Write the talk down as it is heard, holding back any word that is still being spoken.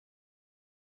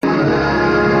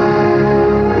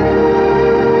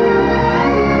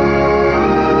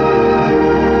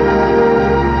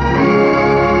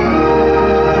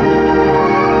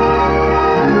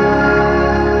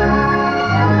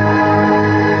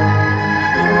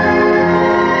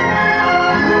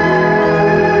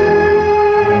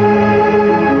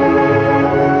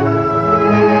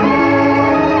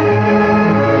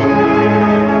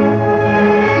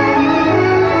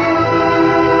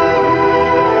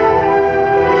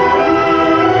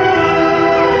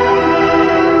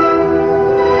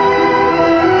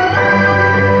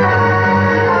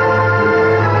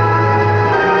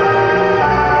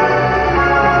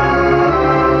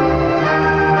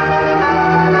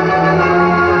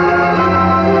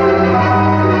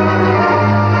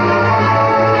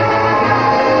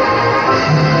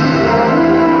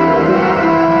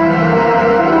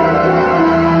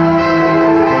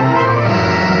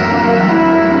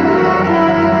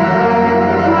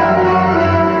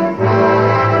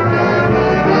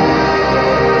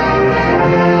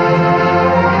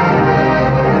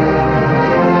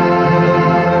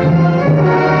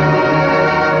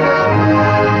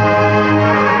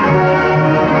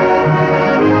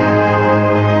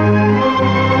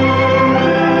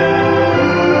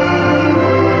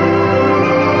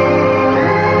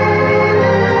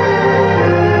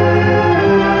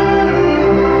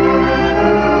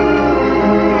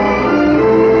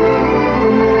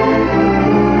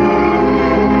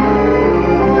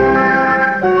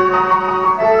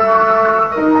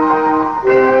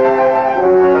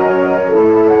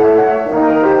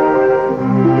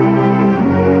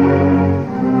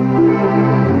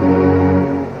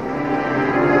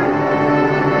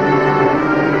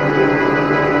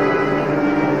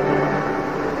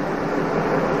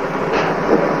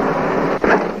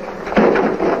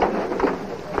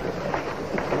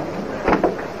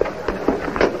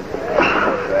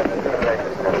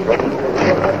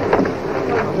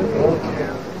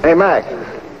Mac.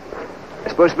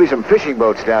 There's supposed to be some fishing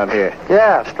boats down here.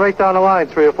 Yeah, straight down the line,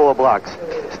 3 or 4 blocks.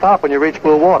 Stop when you reach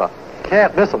blue water.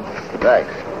 Can't miss them.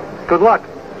 Thanks. Good luck.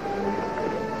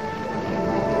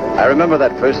 I remember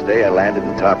that first day I landed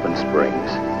in Tarpon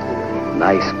Springs.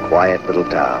 Nice, quiet little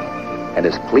town. And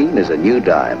as clean as a new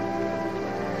dime.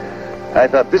 I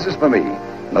thought, this is for me.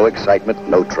 No excitement,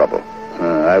 no trouble.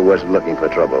 I wasn't looking for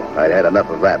trouble. I'd had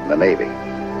enough of that in the Navy.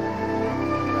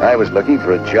 I was looking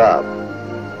for a job.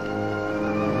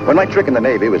 When my trick in the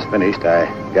Navy was finished, I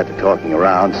got to talking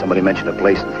around. Somebody mentioned a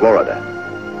place in Florida.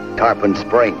 Tarpon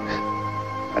Springs.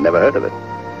 I never heard of it.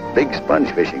 Big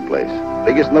sponge fishing place.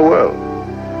 Biggest in the world.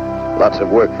 Lots of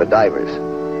work for divers.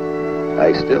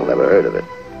 I still never heard of it.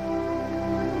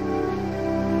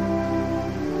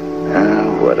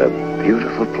 Ah, what a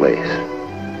beautiful place.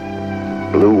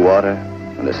 Blue water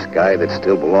and a sky that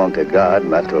still belonged to God,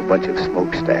 not to a bunch of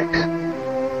smokestacks.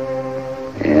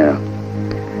 Yeah,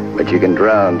 but you can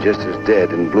drown just as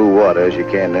dead in blue water as you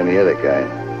can in any other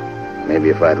kind. Maybe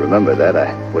if I'd remembered that,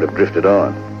 I would have drifted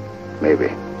on. Maybe.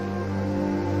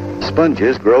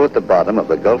 Sponges grow at the bottom of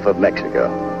the Gulf of Mexico.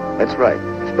 That's right,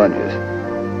 sponges.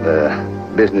 The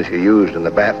business you used in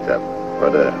the bathtub or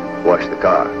to wash the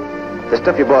car. The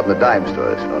stuff you bought in the dime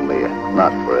stores, only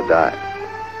not for a dime.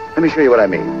 Let me show you what I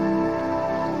mean.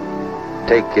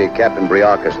 Take Captain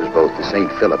Briacus's boat to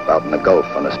St. Philip out in the Gulf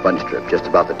on a sponge trip just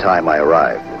about the time I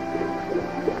arrived.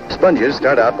 Sponges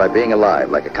start out by being alive,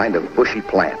 like a kind of bushy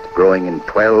plant, growing in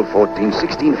 12, 14,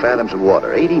 16 fathoms of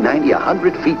water, 80, 90,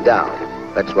 100 feet down.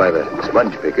 That's why the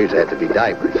sponge pickers had to be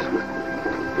divers.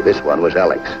 This one was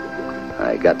Alex.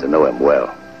 I got to know him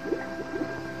well.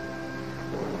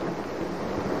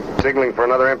 Signaling for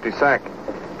another empty sack.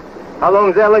 How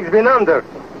long's Alex been under?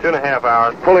 2.5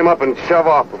 hours. Pull him up and shove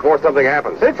off before something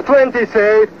happens. It's plenty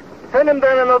safe. Send him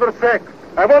down another sack.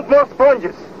 I want more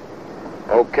sponges.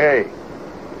 Okay.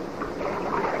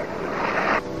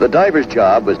 The diver's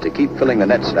job was to keep filling the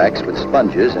net sacks with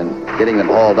sponges and getting them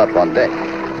hauled up on deck.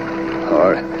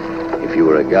 Or, if you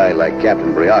were a guy like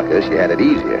Captain Briacus, you had it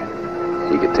easier.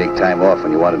 You could take time off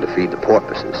when you wanted to feed the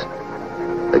porpoises.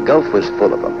 The Gulf was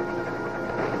full of them.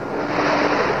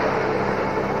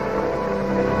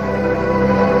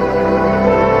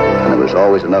 And there was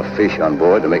always enough fish on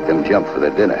board to make them jump for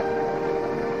their dinner.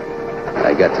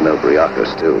 I got to know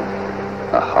Briacus, too.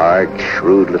 A hard,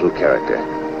 shrewd little character.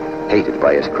 Hated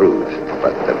by his crews,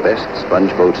 but the best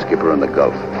sponge boat skipper in the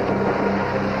Gulf.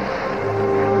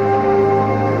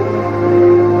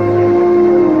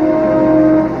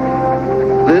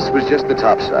 This was just the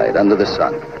topside, under the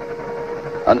sun.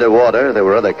 Underwater, there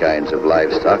were other kinds of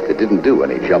livestock that didn't do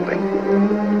any jumping.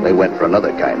 They went for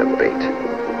another kind of bait.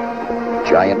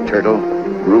 Giant turtle,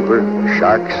 grouper,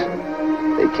 sharks.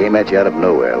 They came at you out of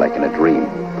nowhere, like in a dream.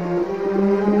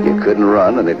 You couldn't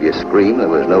run, and if you screamed, there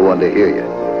was no one to hear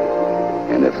you.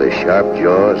 And if the sharp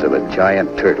jaws of a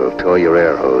giant turtle tore your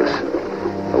air hose,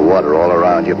 the water all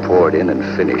around you poured in and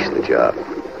finished the job.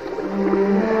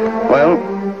 Well,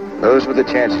 those were the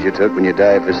chances you took when you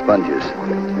dived for sponges.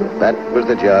 That was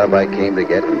the job I came to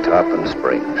get in Tarpon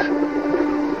Springs.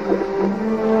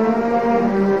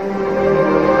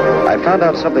 I found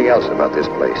out something else about this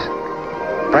place.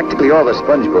 Practically all the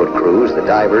sponge boat crews, the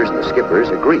divers and the skippers,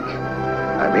 are Greek.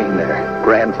 I mean, their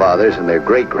grandfathers and their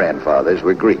great-grandfathers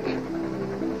were Greek.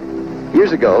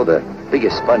 Years ago, the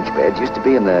biggest sponge beds used to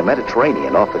be in the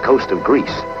Mediterranean off the coast of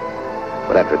Greece.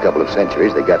 But after a couple of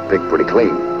centuries, they got picked pretty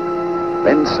clean.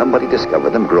 Then somebody discovered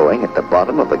them growing at the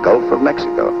bottom of the Gulf of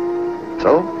Mexico.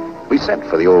 So we sent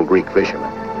for the old Greek fishermen,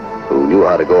 who knew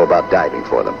how to go about diving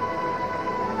for them.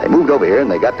 They moved over here and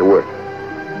they got to work.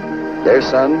 Their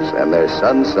sons and their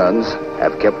sons' sons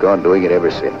have kept on doing it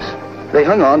ever since. They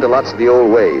hung on to lots of the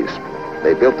old ways.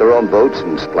 They built their own boats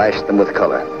and splashed them with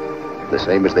color, the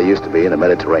same as they used to be in the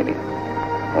Mediterranean.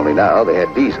 Only now they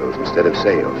had diesels instead of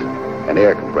sails, and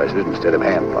air compressors instead of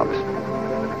hand pumps.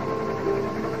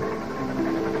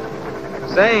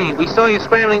 Say, we saw you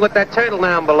scrambling with that turtle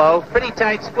down below. Pretty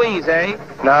tight squeeze, eh?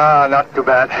 Nah, not too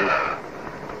bad.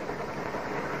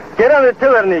 Get on the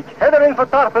tiller, Nick. Head her in for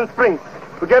Tarpon Springs.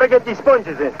 We gotta get these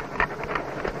sponges in.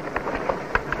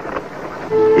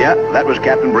 Yeah, that was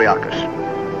Captain Briacus.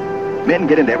 Men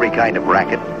get into every kind of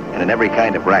racket, and in every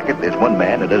kind of racket, there's one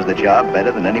man who does the job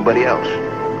better than anybody else.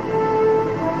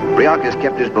 Briacus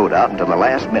kept his boat out until the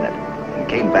last minute and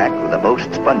came back with the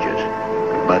most sponges,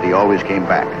 but he always came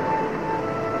back.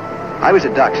 I was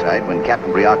at dockside when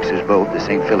Captain Briacus's boat, the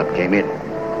St. Philip, came in.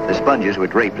 The sponges were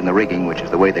draped in the rigging, which is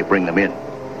the way they bring them in.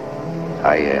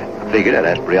 I figured I'd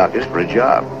ask Briacus for a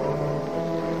job.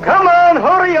 Come on,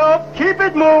 hurry up. Keep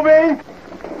it moving.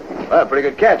 Well, pretty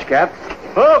good catch, Cap.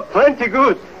 Oh, plenty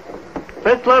good.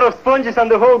 Best lot of sponges on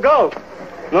the whole Gulf.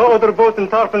 No other boat in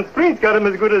Tarpon Springs got them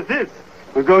as good as this.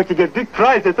 We're going to get big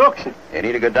prize at auction. You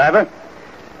need a good diver?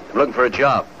 I'm looking for a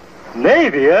job.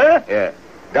 Navy, huh? Yeah.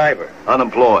 Diver.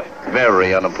 Unemployed.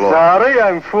 Very unemployed. Sorry,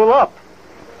 I'm full up.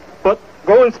 But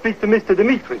go and speak to Mr.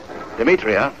 Dimitri.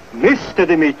 Dimitri, huh? Mr.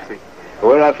 Dimitri.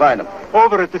 Where'd I find him?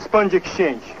 Over at the Sponge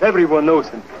Exchange. Everyone knows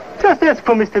him. Just ask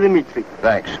for Mr. Dimitri.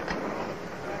 Thanks.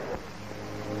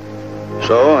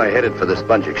 So I headed for the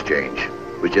Sponge Exchange.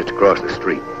 It was just across the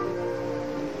street.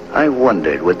 I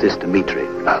wondered what this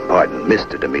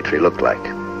Mr. Dimitri looked like.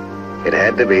 It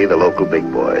had to be the local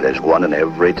big boy. There's one in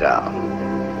every town.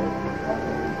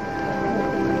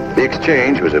 The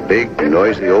Exchange was a big,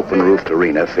 noisy, open-roofed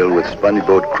arena filled with sponge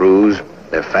boat crews,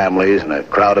 their families, and a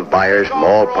crowd of buyers from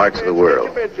all parts of the world,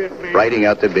 writing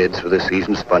out their bids for the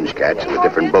season's sponge catch in the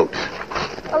different boats.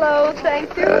 Hello,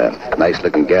 thank you. A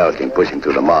nice-looking gal came pushing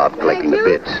through the mob, collecting the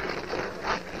bids.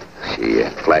 She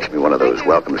flashed me one of those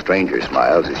welcome stranger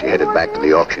smiles as she headed back to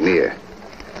the auctioneer.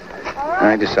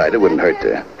 I decided it wouldn't hurt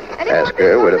to ask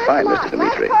her where to find Mr.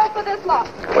 Dimitri.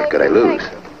 What could I lose?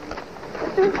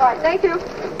 All right, thank you.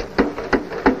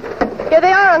 Here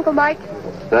they are, Uncle Mike.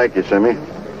 Thank you, Simmy.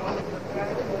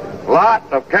 Lot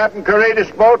of Captain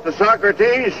Colorized boat, the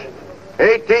Socrates,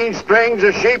 18 strings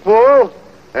of sheep wool,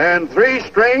 and 3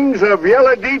 strings of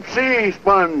yellow deep sea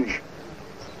sponge.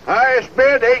 Highest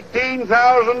bid,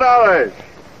 $18,000.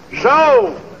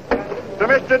 Sold to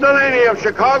Mr. Delaney of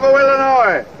Chicago,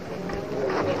 Illinois.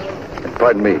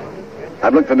 Pardon me.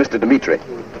 I'm looking for Mr. Dimitri.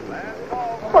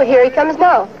 Well, here he comes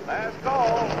now. Last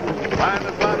call. Find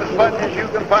as lot of sponges you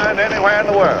can find anywhere in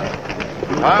the world.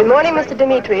 Good morning, Mr.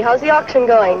 Dimitri. How's the auction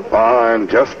going? Fine,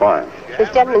 just fine. This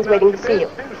gentleman's waiting to see you.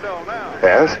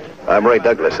 Yes? I'm Ray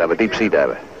Douglas. I'm a deep sea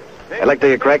diver. I'd like to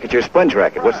take a crack at your sponge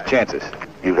racket. What's the chances?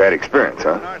 You've had experience,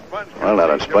 huh? Well, not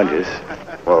on sponges.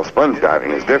 Well, sponge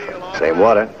diving is different. Same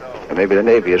water. And maybe the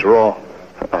Navy is raw.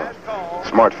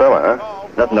 Smart fella, huh?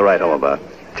 Nothing to write home about.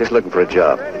 Just looking for a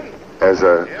job. As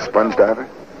a sponge diver?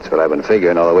 That's what I've been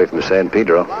figuring all the way from San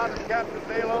Pedro.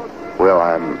 Well,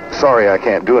 I'm sorry I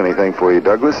can't do anything for you,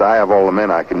 Douglas. I have all the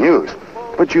men I can use.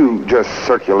 But you just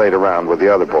circulate around with the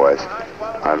other boys.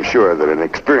 I'm sure that an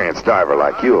experienced diver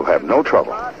like you will have no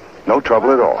trouble. No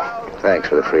trouble at all. Thanks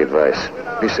for the free advice.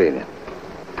 Be seeing you.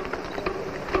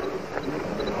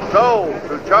 So,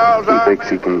 to Charles He thinks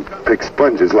he can pick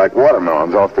sponges like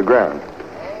watermelons off the ground.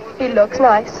 He looks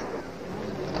nice.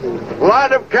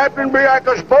 Lot of Captain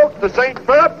Briaco's boat, the St.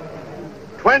 Philip.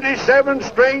 27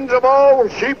 strings of old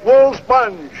sheep wool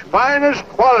sponge. Finest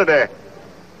quality.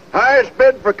 Highest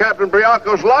bid for Captain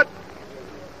Briaco's lot,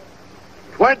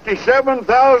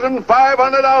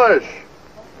 $27,500.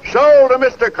 Sold to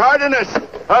Mr. Cardenas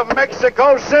of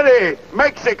Mexico City,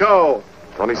 Mexico.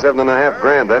 27.5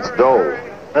 grand, that's dough.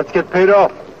 Let's get paid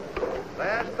off.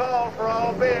 Last call for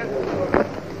all bids.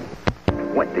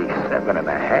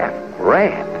 27.5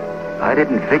 grand. I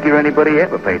didn't figure anybody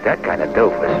ever paid that kind of dough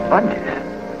for sponges.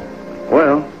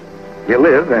 Well, you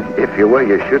live, and if you're where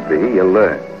you should be, you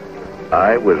learn.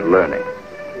 I was learning.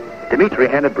 Dimitri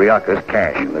handed Briacos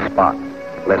cash in the spot,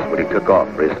 less what he took off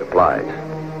for his supplies.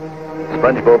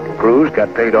 Sponge boat crews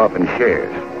got paid off in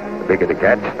shares. The bigger the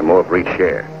catch, the more for each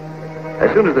share.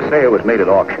 As soon as the sale was made at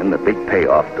auction, the big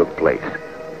payoff took place.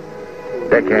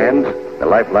 Deckhands, the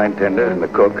lifeline tender, and the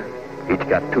cook each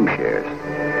got 2 shares.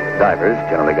 Divers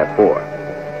generally got 4.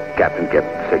 Captain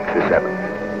kept 6 or 7.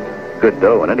 Good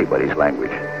dough in anybody's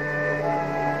language.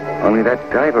 Only that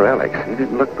diver, Alex, he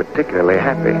didn't look particularly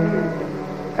happy.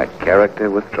 A character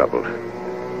with troubles.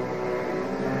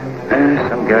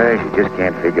 Some guys you just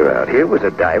can't figure out. Here was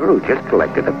a diver who just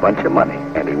collected a bunch of money,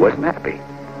 and he wasn't happy.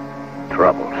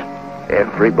 Troubles.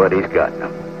 Everybody's got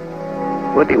them.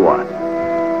 What did he want?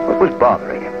 What was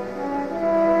bothering him?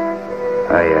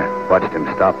 I watched him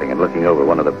stopping and looking over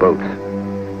one of the boats.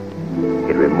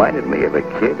 It reminded me of a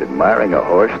kid admiring a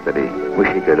horse that he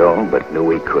wished he could own, but knew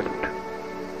he couldn't.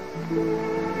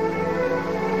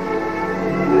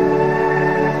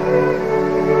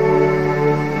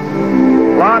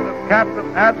 Lot of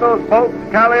Captain Athos boat,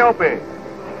 Calliope.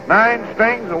 9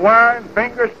 strings of wire and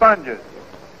finger sponges.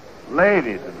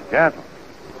 Ladies and gentlemen,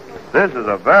 this is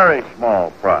a very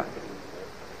small price.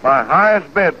 My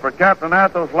highest bid for Captain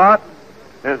Athos' lot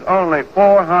is only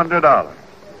 $400.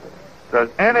 Does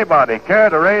anybody care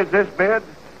to raise this bid?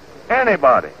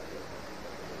 Anybody?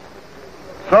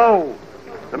 Sold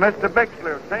to Mr.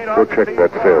 Bixler of St. Go check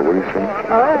that sale, will you, sir?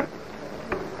 All right.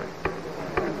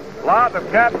 Lot of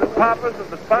Captain Poppers of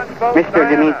the sponge boat. Mr.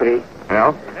 Dimitri,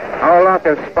 Yeah? our lot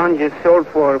of sponges sold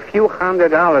for a few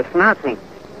 $100, nothing.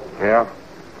 Yeah.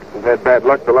 We've had bad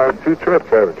luck the last 2 trips,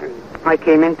 haven't you? I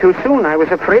came in too soon. I was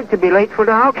afraid to be late for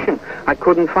the auction. I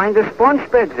couldn't find the sponge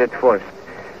beds at first.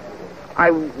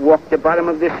 I walked the bottom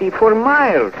of the sea for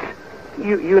miles.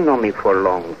 You know me for a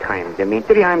long time,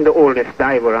 Dimitri. I'm the oldest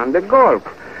diver on the Gulf.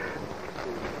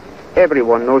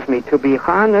 Everyone knows me to be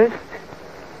honest.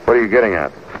 What are you getting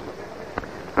at?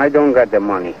 I don't got the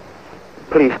money.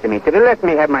 Please, Dimitri, let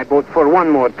me have my boat for one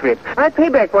more trip. I'll pay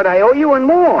back what I owe you and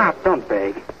more. Pop, don't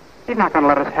beg. He's not going to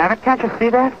let us have it. Can't you see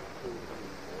that?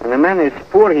 When a man is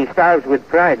poor, he starves with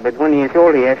pride, but when he is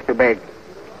old, he has to beg.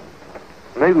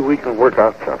 Maybe we can work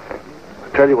out something.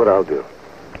 I'll tell you what I'll do.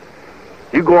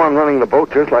 You go on running the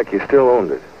boat just like you still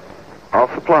owned it. I'll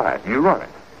supply it. You run it.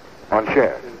 On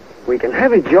shares. We can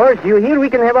have it, George. You here, we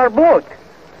can have our boat.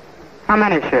 How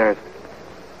many shares?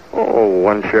 Oh,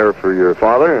 one share for your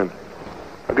father, and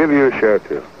I'll give you a share,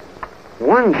 too.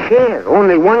 One share?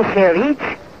 Only one share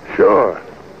each? Sure.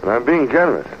 And I'm being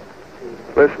generous.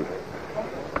 Listen,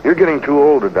 you're getting too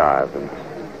old to dive, and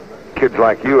kids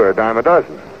like you are a dime a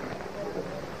dozen.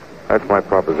 That's my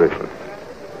proposition.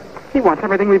 He wants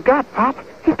everything we've got, Pop.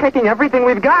 He's taking everything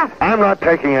we've got. I'm not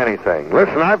taking anything.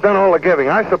 Listen, I've done all the giving.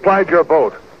 I supplied your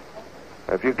boat.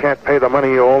 If you can't pay the money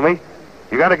you owe me,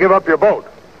 you got to give up your boat.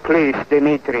 Please,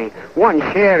 Dimitri, one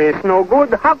share is no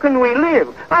good. How can we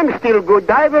live? I'm still good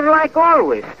diver like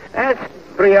always. Ask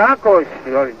Briacos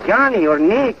or Johnny or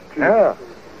Nick. Yeah.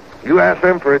 You asked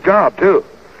them for a job, too.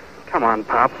 Come on,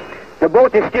 Pop. The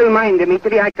boat is still mine,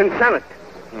 Dimitri. I can sell it.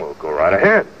 Well, go right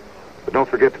ahead. But don't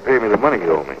forget to pay me the money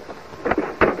you owe me.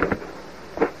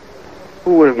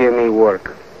 Who will give me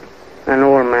work? An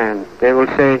old man. They will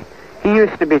say, he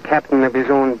used to be captain of his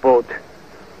own boat.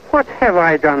 What have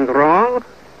I done wrong?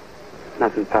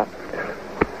 Nothing, Pop.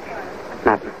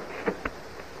 Nothing.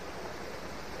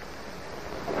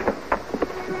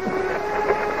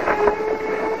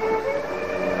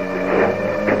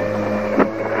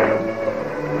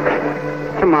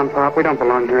 Come on, Pop. We don't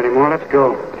belong here anymore. Let's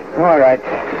go. All right.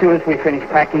 As soon as we finish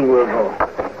packing, we'll go.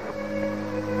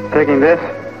 Taking this?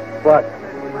 What?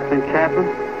 St. Catherine?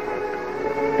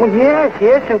 Well,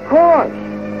 yes, of course.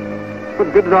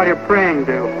 What good did all your praying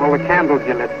do? All the candles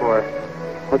you lit for her?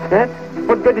 What's that?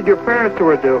 What good did your prayers to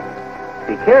her do?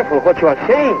 Be careful what you are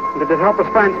saying. Did it help us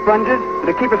find sponges? Did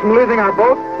it keep us from losing our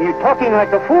boat? You're talking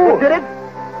like a fool. Did it?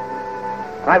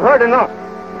 I've heard enough.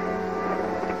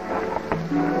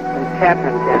 And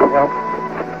Catherine can't help.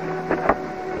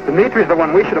 Dimitri's the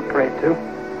one we should have prayed to.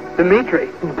 Dimitri.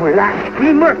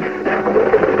 Blasphemer!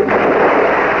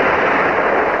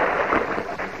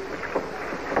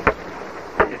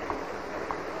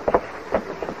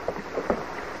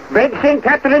 Beg St.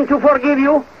 Catherine to forgive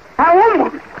you? I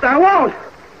won't.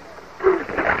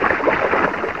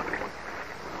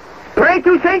 Pray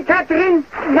to St. Catherine?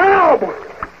 No.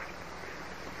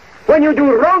 When you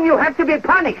do wrong, you have to be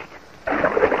punished.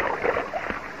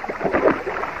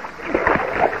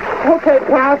 Okay,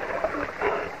 Pop.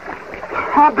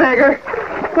 I'll beg her.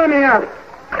 Let me up.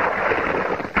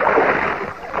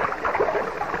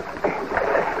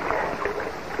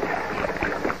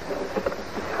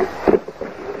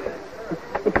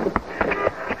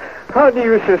 How do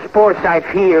you suppose I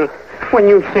feel when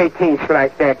you say things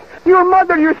like that? Your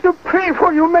mother used to pray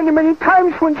for you many, many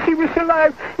times when she was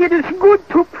alive. It is good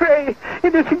to pray.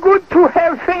 It is good to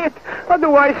have faith.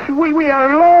 Otherwise, we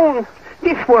are alone.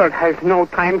 This world has no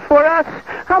time for us.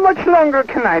 How much longer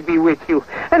can I be with you?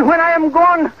 And when I am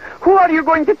gone, who are you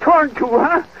going to turn to,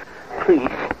 huh? Please,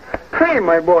 pray,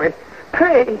 my boy.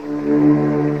 Pray.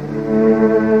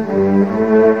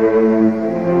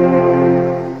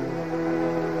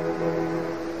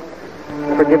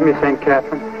 Forgive me, St.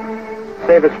 Catherine.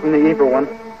 Save us from the evil one.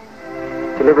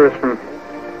 Deliver us from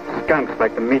skunks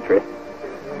like Dimitri.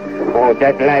 Oh,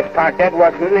 that last part, that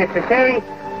wasn't necessary.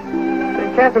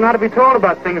 St. Catherine ought to be told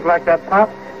about things like that, Pop.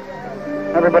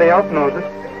 Everybody else knows it.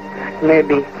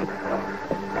 Maybe.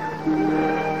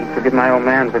 Forgive my old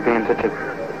man for being such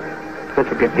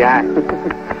a good guy.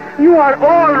 You are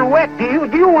all wet.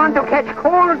 Do you want to catch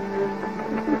cold?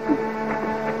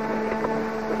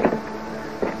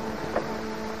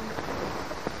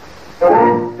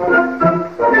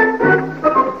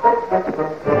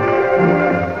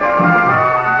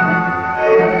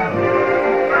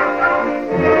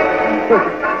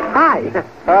 Hi.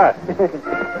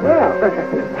 Well.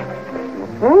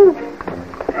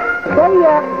 Say,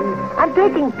 I'm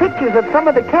taking pictures of some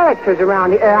of the characters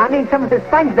around here. I mean, some of the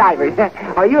sponge divers.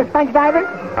 Are you a sponge diver?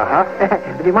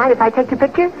 Uh-huh. Do you mind if I take your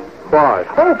picture? Why?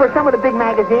 Oh, for some of the big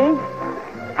magazines.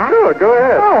 Huh? Sure, go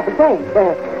ahead. Oh, thanks.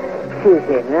 See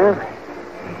here now.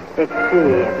 Let's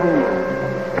see.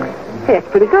 That's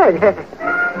pretty good.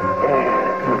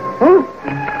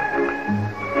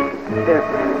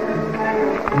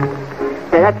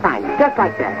 that's fine. Just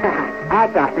like that.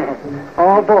 That's right.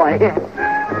 Oh, boy.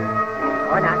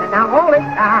 Oh, now, hold it.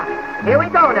 Here we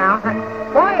go now.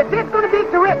 Boy, is this going to be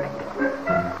terrific.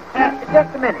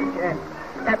 Just a minute.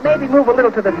 Maybe move a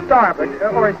little to the starboard,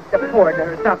 or the port,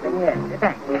 or something. Yes,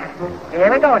 thanks.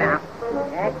 Here we go now.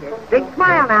 Yes. Big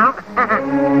smile now.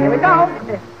 Here we go.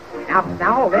 Now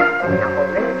hold it. Now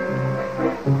hold it.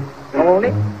 Hold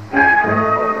it.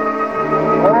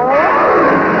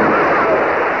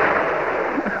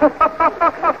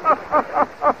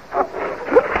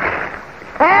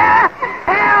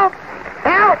 Help!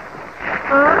 Help!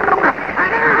 Help!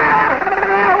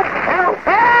 Help!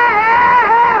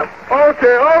 Help!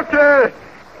 Okay.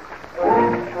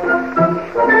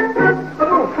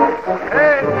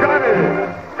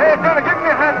 Hey, Johnny, give me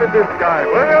a hand with this guy,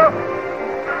 will you?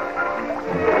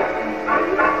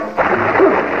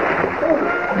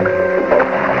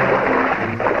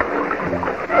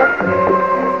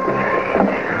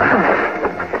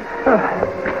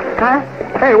 Huh?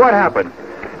 Hey, what happened?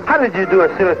 How did you do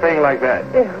a silly thing like that?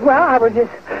 Well, I was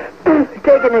just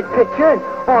taking this picture, and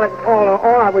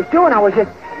all I was doing, I was just,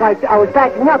 like, I was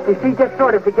backing up, you see, just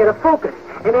sort of to get a focus.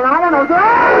 And then, I don't know,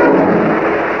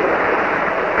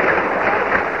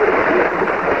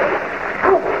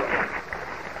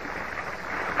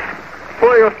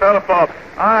 Pull yourself up.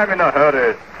 I'm in a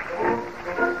hurry.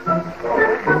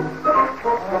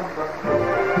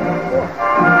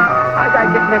 I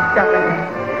gotta get mixed up in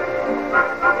it.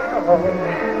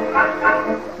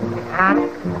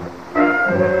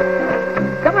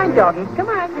 Come on, doggy, come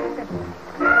on.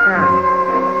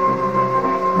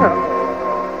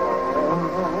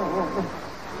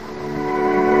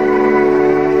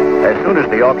 As soon as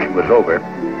the auction was over,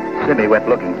 Simmy went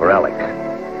looking for Alex.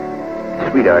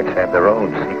 Sweethearts have their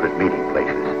own secret meeting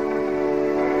places.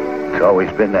 It's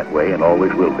always been that way and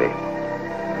always will be.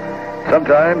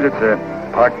 Sometimes it's a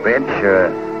park bench, or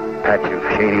a patch of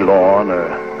shady lawn, or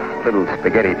a little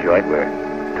spaghetti joint where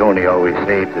Tony always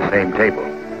saved the same table.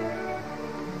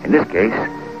 In this case,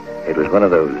 it was one of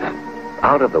those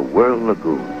out-of-the-world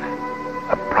lagoons,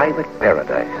 a private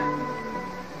paradise.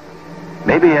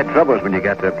 Maybe you had troubles when you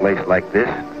got to a place like this,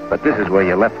 but this is where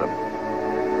you left them.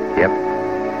 Yep,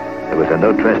 there was a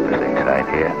no trespassing sign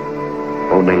here.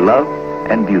 Only love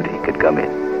and beauty could come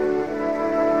in.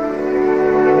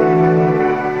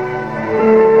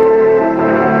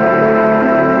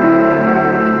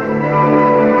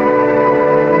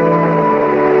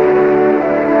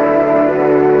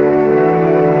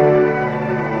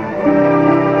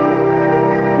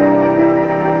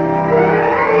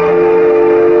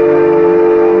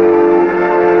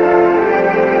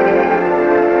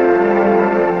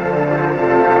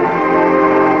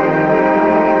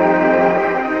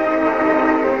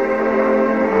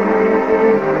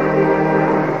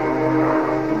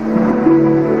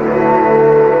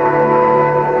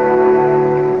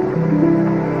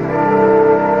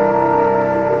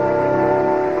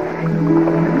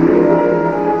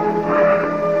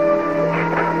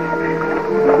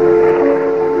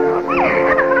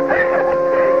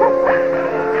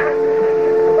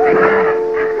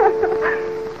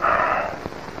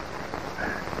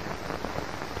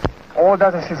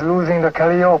 This is losing the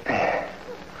Calliope.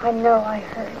 I know, I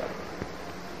heard.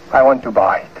 I want to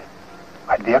buy it.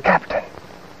 I'd be a captain.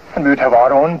 And we'd have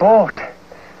our own boat.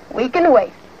 We can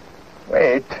wait.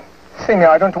 Wait? Simmy,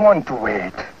 I don't want to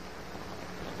wait.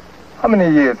 How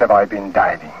many years have I been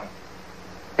diving?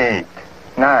 8,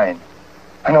 9.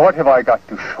 And what have I got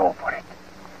to show for it?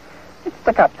 It's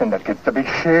the captain that gets the big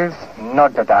shares,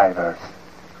 not the divers.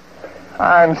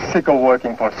 I'm sick of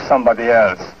working for somebody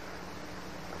else.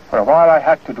 For a while I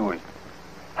had to do it.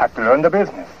 Had to learn the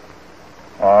business.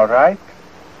 All right.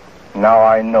 Now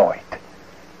I know it.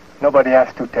 Nobody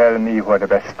has to tell me where the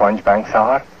best sponge banks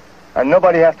are. And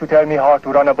nobody has to tell me how to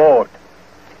run a boat.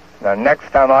 The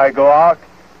next time I go out,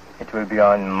 it will be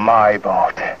on my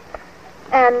boat.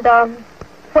 And,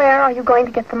 where are you going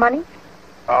to get the money?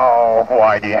 Oh,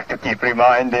 why do you have to keep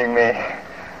reminding me?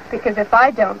 Because if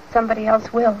I don't, somebody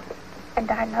else will. And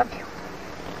I love you.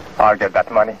 I'll get that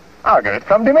money. I'll get it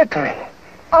from Dimitri.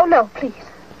 Oh, no, please.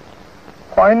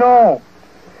 Why no?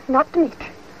 Not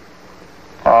Dimitri.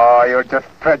 Oh, you're just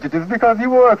prejudiced because you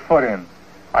work for him.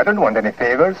 I don't want any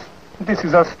favors. This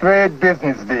is a straight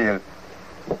business deal.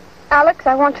 Alex,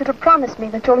 I want you to promise me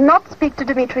that you'll not speak to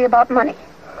Dimitri about money.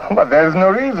 But there's no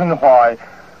reason why.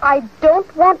 I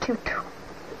don't want you to.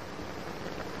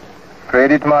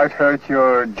 Afraid it might hurt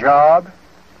your job?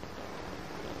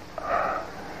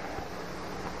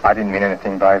 I didn't mean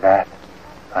anything by that.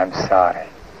 I'm sorry.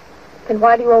 Then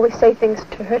why do you always say things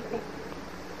to hurt me?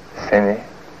 Simmy,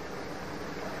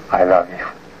 I love you.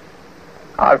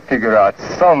 I'll figure out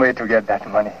some way to get that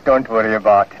money. Don't worry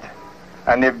about it.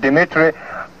 And if Dimitri...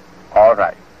 All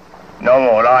right. No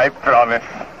more, I promise.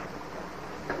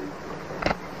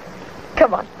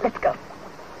 Come on, let's go.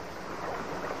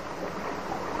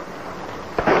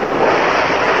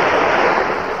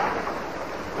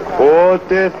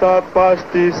 Pote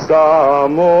tapasti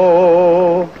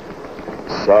samo,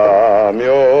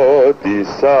 samyo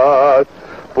tisat.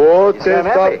 Pote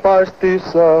tapasti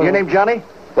samo. Your name Johnny?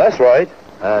 That's right.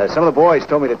 Some of the boys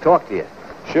told me to talk to you.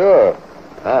 Sure.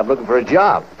 I'm looking for a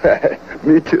job.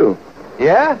 Me too.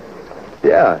 Yeah?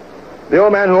 Yeah. The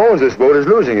old man who owns this boat is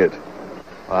losing it.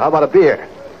 Well, how about a beer?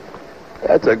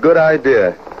 That's a good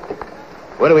idea.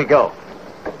 Where do we go?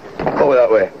 Over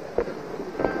that way.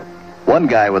 One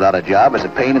guy without a job is a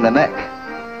pain in the neck.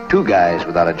 Two guys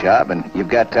without a job, and you've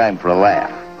got time for a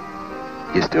laugh.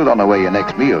 You still don't know where your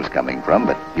next meal's coming from,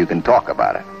 but you can talk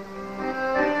about it.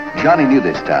 Johnny knew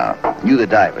this town, knew the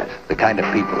divers, the kind of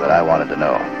people that I wanted to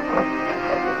know.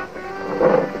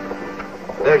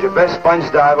 There's your best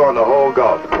sponge diver on the whole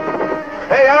Gulf.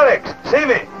 Hey, Alex, see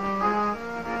me.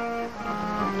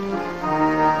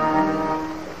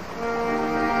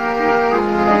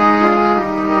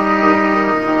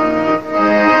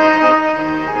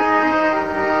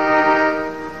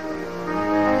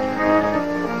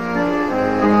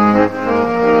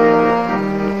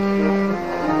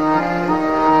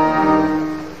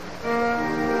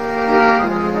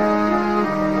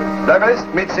 Douglas,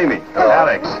 meet Simi.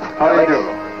 Alex. How do you do?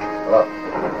 Hello.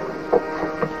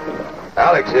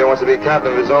 Alex here wants to be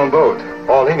captain of his own boat.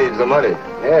 All he needs is the money.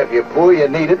 Yeah, if you're poor, you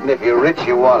need it, and if you're rich,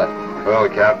 you want it. Well,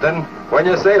 Captain, when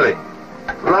you're sailing?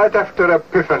 Right after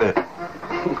Epiphany.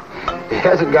 He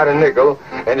hasn't got a nickel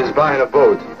and he's buying a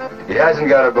boat. He hasn't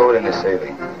got a boat and he's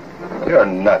sailing. You're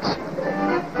nuts.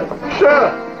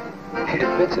 Sure. He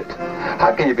admits it.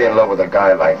 How can you be in love with a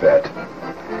guy like that?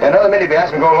 Another minute he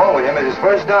has him go along with him as his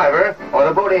first diver on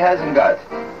a boat he hasn't got.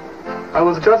 I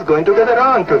was just going to get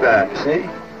around to that. You see?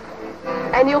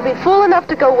 And you'll be fool enough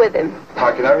to go with him.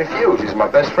 How can I refuse? He's my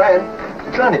best friend.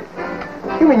 Johnny,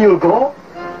 you mean you'll go?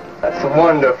 That's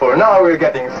wonderful. Now we're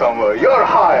getting somewhere. You're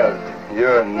hired.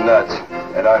 You're nuts,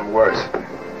 and I'm worse.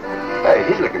 Hey,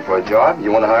 he's looking for a job.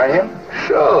 You want to hire him?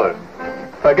 Sure.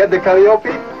 If I get the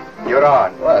Calliope, you're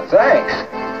on. Well, thanks.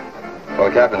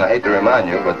 Well, Captain, I hate to remind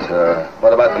you, but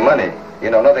what about the money?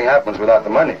 You know, nothing happens without the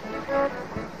money.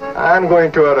 I'm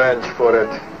going to arrange for it.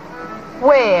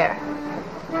 Where?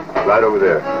 Right over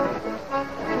there.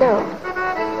 No.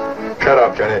 Shut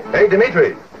up, Johnny. Hey,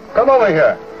 Dimitri, come over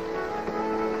here.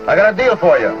 I got a deal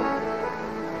for you.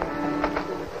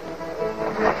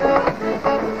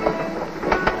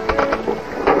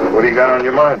 What do you got on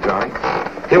your mind, John?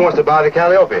 He wants to buy the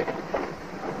Calliope.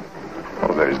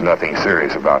 Well, there's nothing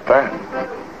serious about that.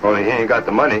 Only he ain't got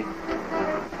the money.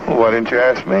 Well, why didn't you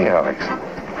ask me, Alex?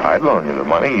 I'd loan you the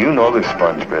money. You know this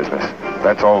sponge business.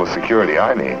 That's all the security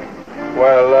I need.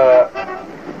 Well,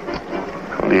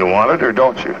 Do you want it or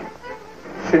don't you?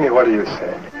 Simi, what do you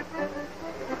say?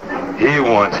 He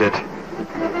wants it.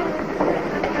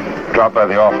 Drop by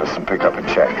the office and pick up a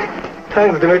check.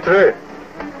 Thanks, Dimitri.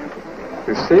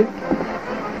 You see?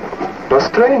 No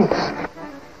strings.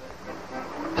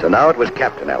 So now it was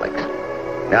Captain Alex.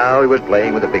 Now he was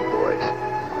playing with the big boys.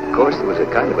 Of course, there was a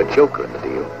kind of a joker in the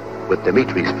deal, with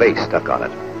Dimitri's face stuck on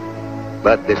it.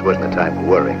 But this wasn't the time for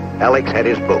worrying. Alex had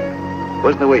his boat.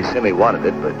 Wasn't the way Simi wanted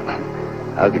it, but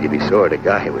how could you be sore at a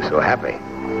guy who was so happy?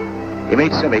 He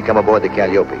made Simi come aboard the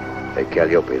Calliope. The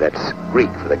Calliope, that's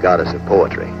Greek for the goddess of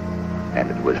poetry. And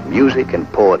it was music and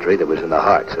poetry that was in the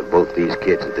hearts of both these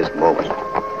kids at this moment.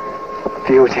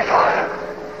 Beautiful.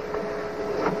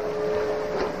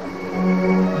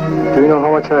 Do you know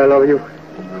how much I love you?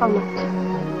 How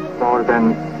much? More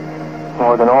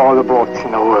than all the boats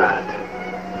in the world.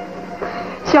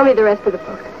 Show me the rest of the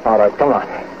boat. All right, come on.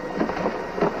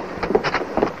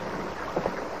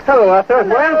 Hello, Arthur.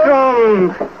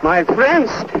 Welcome, my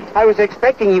friends. I was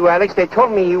expecting you, Alex. They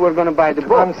told me you were going to buy the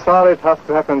boat. I'm sorry it has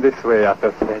to happen this way,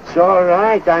 Arthur. It's all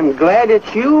right. I'm glad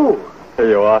it's you. Here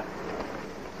you are.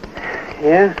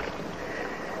 Yeah.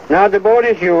 Now the boat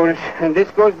is yours, and this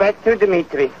goes back to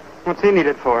Dimitri. What's he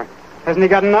needed for? Hasn't he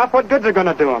got enough? What good's are going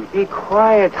to do him? Be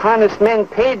quiet. Honest men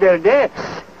pay their debts.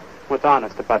 What's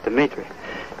honest about Dimitri?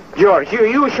 George,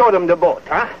 you show them the boat,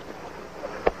 huh?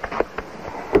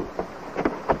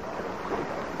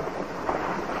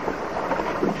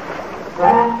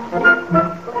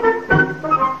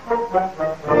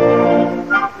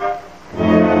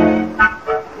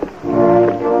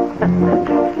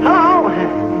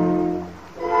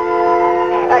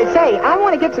 Say, I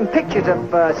want to get some pictures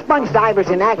of sponge divers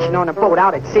in action on a boat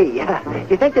out at sea.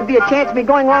 You think there'd be a chance of me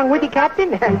going along with you,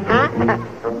 Captain? Huh?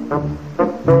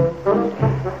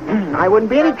 I wouldn't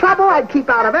be any trouble. I'd keep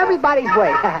out of everybody's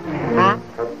way. Huh?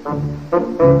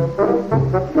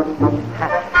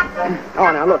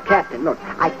 Oh, now, look, Captain, look.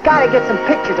 I gotta get some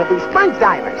pictures of these sponge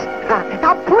divers.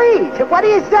 Now, please, what do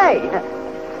you say?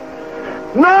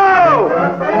 No!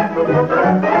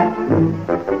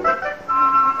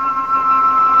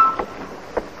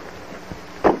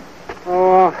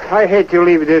 Oh, I hate to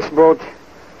leave this boat.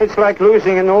 It's like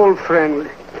losing an old friend.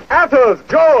 Athos,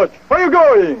 George, where are you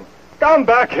going? Come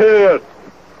back here.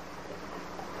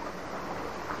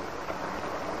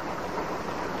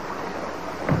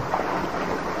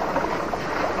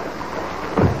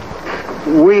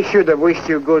 We should have wished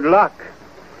you good luck.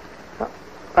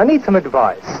 I need some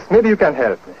advice. Maybe you can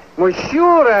help me. Well,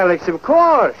 sure, Alex, of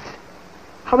course.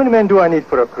 How many men do I need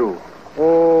for a crew?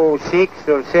 Oh, 6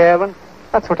 or 7.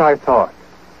 That's what I thought.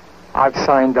 I've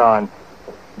signed on.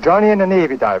 Johnny and a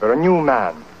Navy diver, a new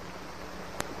man.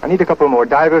 I need a couple more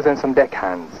divers and some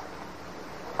deckhands.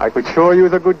 I could sure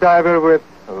use a good diver with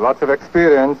lots of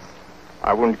experience.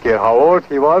 I wouldn't care how old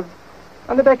he was.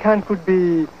 And the deckhand could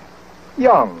be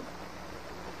young.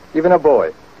 Even a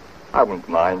boy. I wouldn't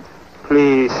mind.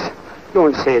 Please,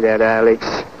 don't say that, Alex.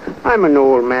 I'm an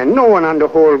old man. No one on the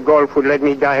whole Gulf would let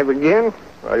me dive again.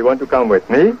 Well, you want to come with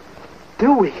me?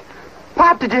 Do we?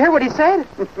 Pop, did you hear what he said?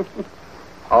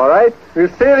 All right.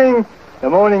 We're sailing the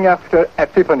morning after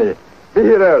Epiphany. Be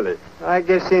here early. I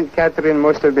guess St. Catherine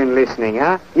must have been listening,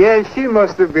 huh? Yes, she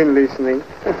must have been listening.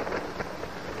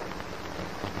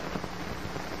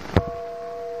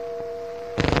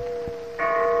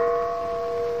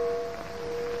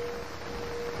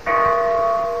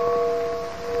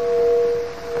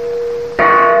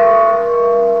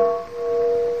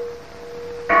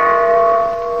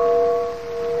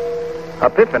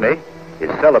 Epiphany is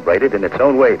celebrated in its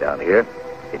own way down here.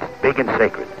 It's big and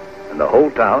sacred, and the whole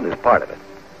town is part of it.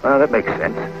 Well, that makes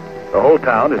sense. The whole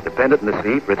town is dependent on the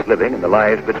sea for its living and the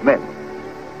lives of its men.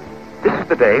 This is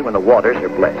the day when the waters are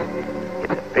blessed.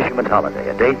 It's a fisherman's holiday,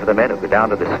 a day for the men who go down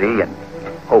to the sea and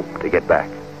hope to get back.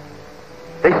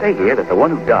 They say here that the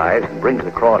one who dives and brings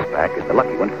the cross back is the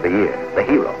lucky one for the year, the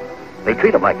hero. They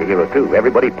treat him like a hero, too.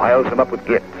 Everybody piles him up with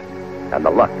gifts, and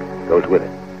the luck goes with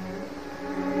it.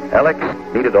 Alex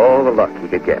needed all the luck he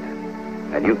could get,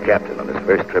 and you captain on his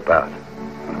first trip out.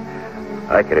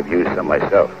 I could have used some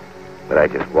myself, but I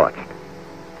just watched.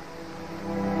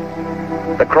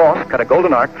 The cross cut a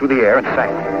golden arc through the air and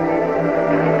sank.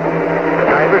 The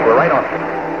divers were right on it.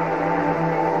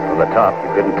 From the top,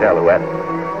 you couldn't tell who had it.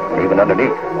 And even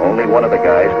underneath, only one of the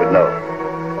guys would know.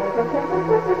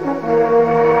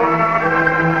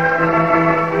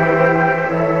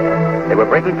 They were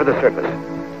breaking for the surface.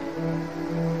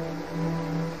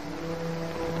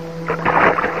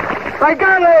 I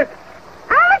got it!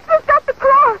 Alex has got the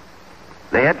cross!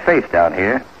 They had faith down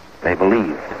here. They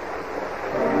believed.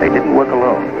 They didn't work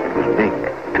alone. It was big,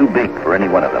 too big for any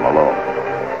one of them alone.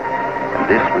 And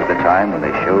this was the time when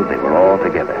they showed they were all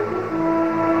together.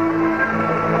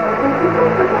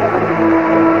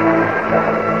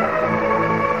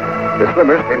 The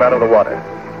swimmers came out of the water.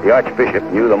 The Archbishop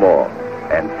knew them all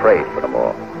and prayed for them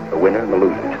all, the winner and the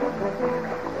losers.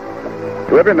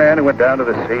 To every man who went down to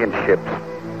the sea in ships,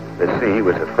 the sea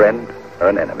was a friend or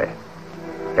an enemy.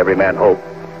 Every man hoped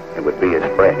it would be his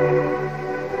friend.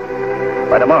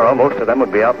 By tomorrow, most of them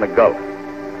would be out in the Gulf.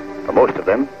 For most of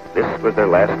them, this was their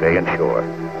last day on shore.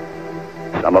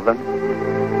 Some of them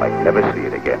might never see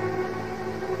it again.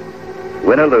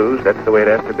 Win or lose, that's the way it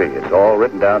has to be. It's all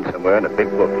written down somewhere in a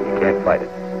big book, and you can't fight it.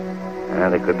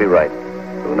 And they could be right.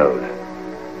 Who knows?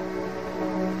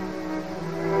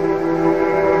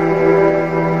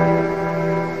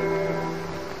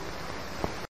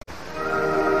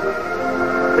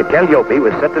 The Calliope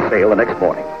was set to sail the next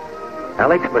morning.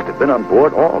 Alex must have been on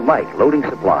board all night, loading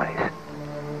supplies.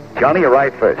 Johnny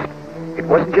arrived first. It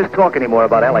wasn't just talk anymore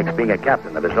about Alex being a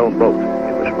captain of his own boat.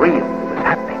 It was real. It was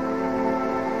happening.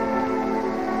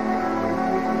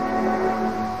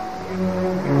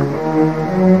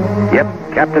 Yep,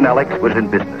 Captain Alex was in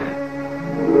business.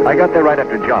 I got there right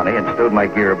after Johnny and stowed my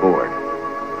gear aboard.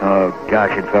 Oh,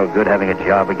 gosh, it felt good having a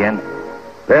job again.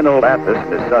 Then old Athos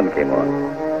and his son came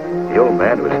on. The old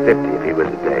man was 50 if he was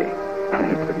a day.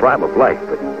 It's the prime of life,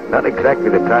 but not exactly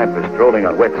the time for strolling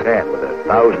on wet sand with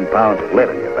 1,000 pounds of lead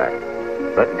on your back.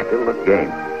 But he still looked game.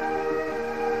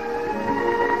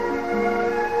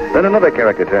 Then another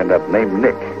character turned up named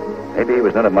Nick. Maybe he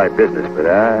was none of my business, but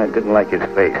I didn't like his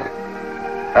face.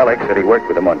 Alex said he worked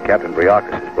with him on Captain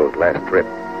Briocas' boat last trip.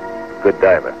 Good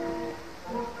diver.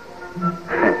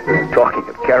 Talking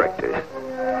of characters.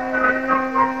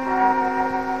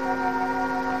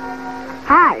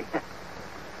 Hi.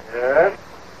 Yes?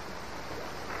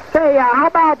 Say, how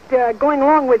about going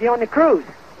along with you on the cruise?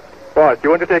 What, you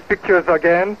want to take pictures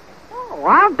again? Oh,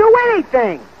 I'll do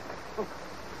anything.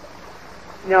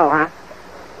 No, huh?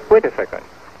 Wait a second.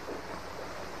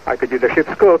 I could use the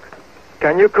ship's cook.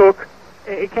 Can you cook?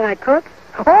 Can I cook?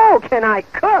 Oh, can I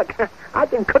cook? I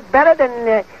can cook better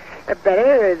than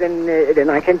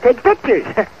I can take pictures.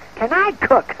 Can I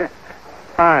cook?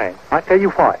 Fine. I'll tell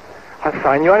you what. I'll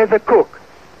sign you on as a cook.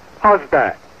 How's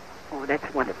that? Oh,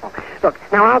 that's wonderful. Look,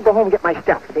 now I'll go home and get my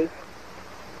stuff, see?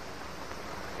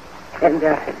 And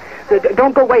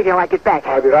don't go away till I get back.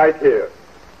 I'll be right here.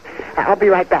 I'll be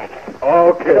right back.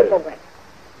 Okay. Don't go away.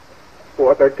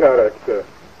 What a character.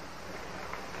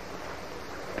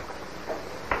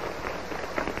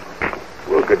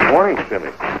 Well, good morning,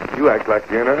 Simmy. You act like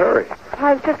you're in a hurry.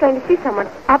 I was just going to see someone.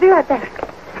 I'll be right back.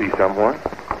 See someone?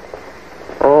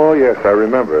 Oh, yes, I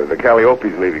remember. The Calliope's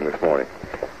leaving this morning.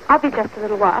 I'll be just a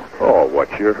little while. Oh,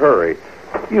 what's your hurry?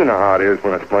 You know how it is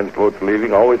when a sponge boat's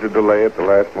leaving. Always a delay at the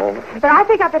last moment. But I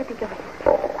think I better be going.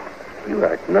 Oh, you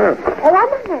act nervous. Oh, I'm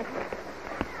not nervous.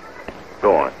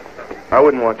 Go on. I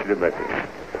wouldn't want you to miss it.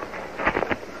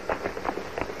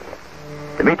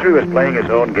 Dimitri was playing his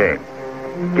own game,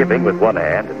 giving with one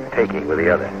hand and taking with the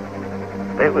other.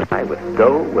 There was I with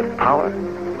dough, with power,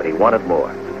 but he wanted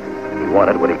more. He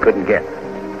wanted what he couldn't get.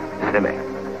 Simmy.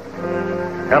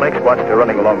 Alex watched her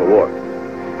running along the wharf,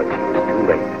 but she was too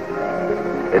late.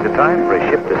 There's a time for a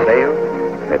ship to sail,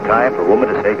 and a time for a woman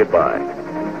to say goodbye.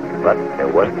 But there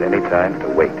wasn't any time to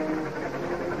wait.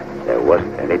 There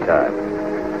wasn't any time.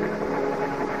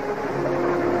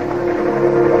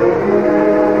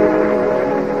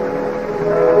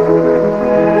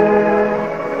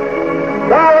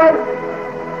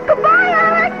 Goodbye,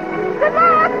 Alex. Good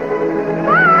luck.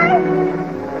 Bye.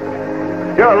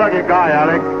 You're a lucky guy,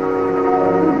 Alex.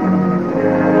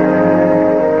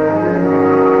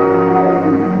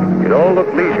 It all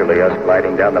looked leisurely, us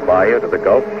gliding down the bayou to the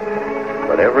Gulf,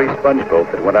 but every sponge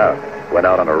boat that went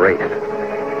out on a race.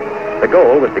 The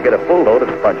goal was to get a full load of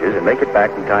sponges and make it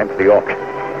back in time for the auction.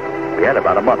 We had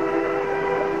about a month.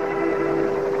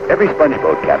 Every sponge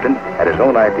boat captain had his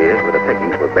own ideas where the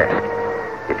pickings were best.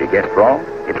 If you guessed wrong,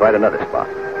 you tried another spot.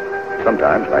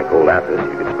 Sometimes, like old Athos,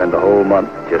 you could spend the whole month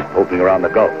just poking around the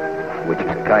Gulf, which is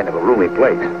a kind of a roomy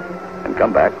place, and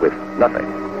come back with nothing.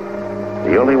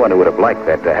 The only one who would have liked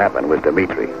that to happen was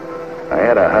Dimitri. I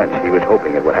had a hunch he was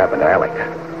hoping it would happen to Alex.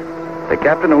 The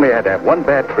captain only had to have one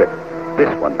bad trip,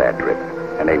 this one bad trip,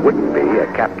 and he wouldn't be a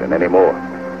captain anymore.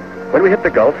 When we hit the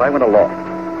Gulf, I went aloft.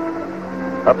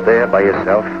 Up there by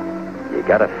yourself, you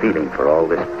got a feeling for all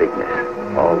this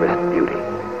bigness, all this beauty.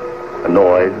 The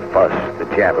noise, the fuss, the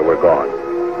jabber were gone.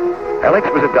 Alex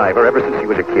was a diver ever since he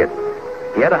was a kid.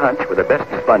 He had a hunch where the best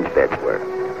sponge beds were.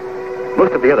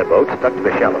 Most of the other boats stuck to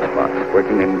the shallow spots,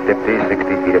 working in 50,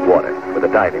 60 feet of water, where the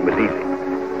diving was easy.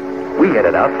 We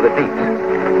headed out for the deeps.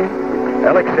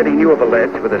 Alex said he knew of a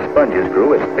ledge where the sponges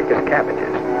grew as thick as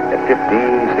cabbages, at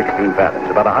 15, 16 fathoms,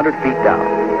 about 100 feet down.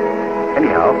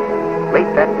 Anyhow,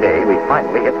 late that day, we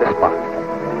finally hit the spot.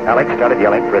 Alex started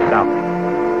yelling for a sound.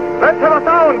 Let's have a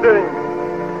sounding.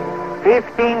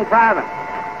 15 fathoms.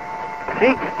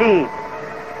 16.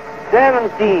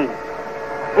 17.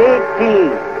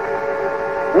 18.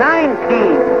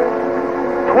 19.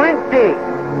 20.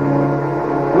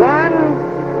 1,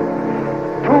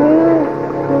 2,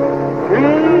 3,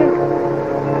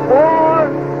 4,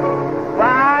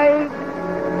 5,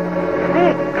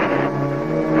 6,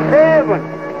 7,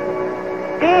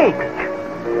 8,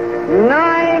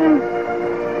 9,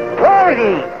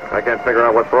 30. I can't figure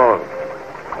out what's wrong.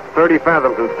 30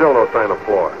 fathoms and still no sign of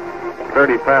floor.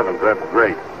 30 fathoms, that's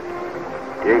great.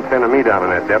 You ain't sending me down in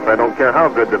that depth. I don't care how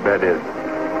good the bed is.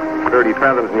 30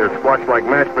 fathoms and you're squashed like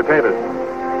mashed potatoes.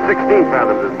 16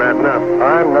 fathoms is bad enough.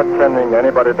 I'm not sending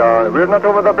anybody down. We're not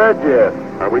over the bed yet.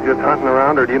 Are we just hunting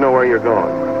around, or do you know where you're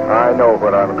going? I know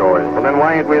where I'm going. Well, then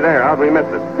why ain't we there? How'd we miss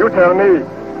it? You tell me.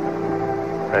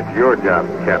 That's your job,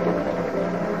 Captain.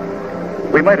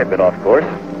 We might have been off course.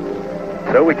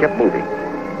 So we kept moving,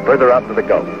 further out to the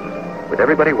Gulf, with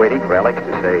everybody waiting for Alex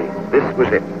to say, this was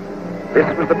it. This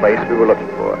was the place we were looking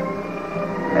for.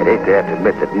 I'd hate to have to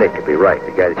admit that Nick could be right.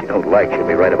 The guy that you don't like should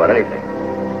be right about anything.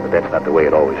 But that's not the way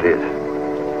it always is.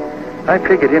 I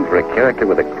figured him for a character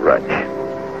with a grudge.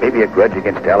 Maybe a grudge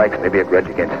against Alex, maybe a grudge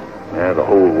against the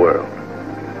whole world.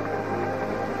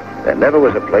 There never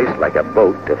was a place like a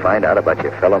boat to find out about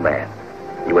your fellow man.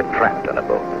 You were trapped on a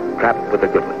boat. Trapped with the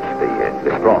good ones,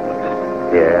 the strong ones.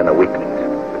 Yeah, and the weaklings,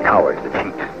 the cowards, the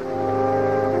cheats.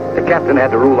 The captain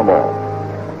had to rule them all.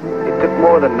 It took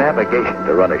more than navigation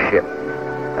to run a ship,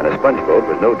 and a sponge boat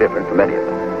was no different from any of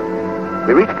them.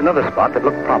 We reached another spot that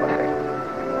looked promising.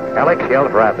 Alex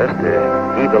yelled for Athos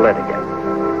to heave the lead again.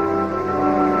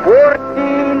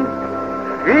 14,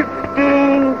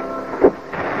 15,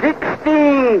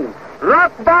 16.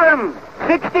 Rock bottom.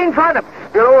 16 fathoms.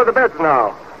 Get over the beds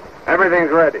now.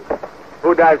 Everything's ready.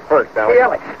 Who dives first, Alex? Hey,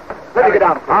 Alex. Let me get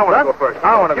down. I want to go first.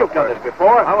 I want to go first. You've done this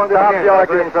before. I want to stop the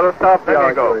arguing, fellas. Stop the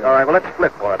arguing. All right, well, let's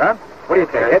flip for it, huh? What do you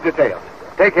take? Heads or tails?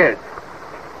 Take heads.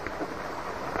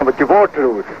 But you won't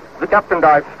lose. The captain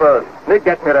dives first. Nick,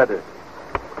 get me ready.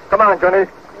 Come on, Johnny.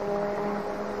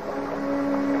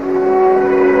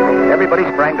 Everybody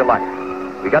sprang to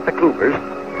life. We got the cloopers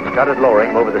and started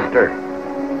lowering them over the stern.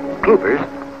 Cloopers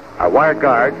are wire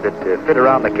guards that fit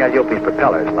around the Calliope's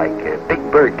propellers like big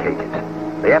bird cages.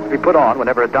 They have to be put on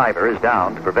whenever a diver is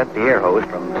down to prevent the air hose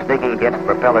from snaking against the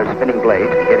propeller's spinning blades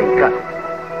and getting cut.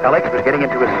 Alex was getting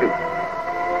into his suit.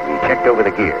 We checked over the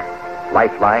gear.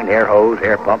 Lifeline, air hose,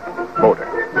 air pump, motor.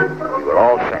 We were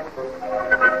all set.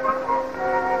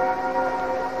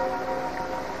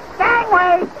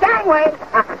 Gangway! Gangway!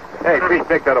 Hey, Pete,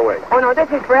 take that away. Oh, no, this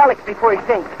is for Alex before he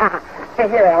sinks. Hey,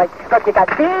 here, Alex. Look, you got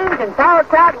beans and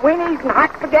sauerkraut, winnies and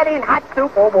hot spaghetti and hot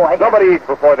soup. Oh, boy. Nobody eats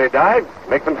before they dive.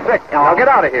 Makes them sick. No. Now get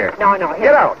out of here. No, here.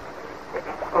 Get out.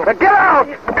 Now get out!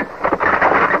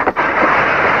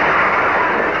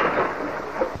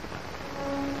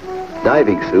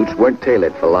 Diving suits weren't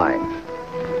tailored for lines.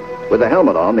 With a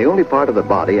helmet on, the only part of the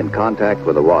body in contact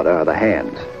with the water are the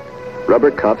hands.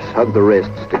 Rubber cuffs hug the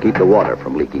wrists to keep the water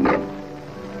from leaking in.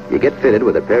 You get fitted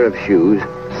with a pair of shoes,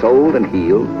 soled and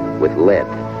heeled with lead.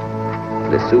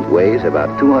 The suit weighs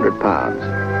about 200 pounds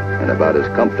and about as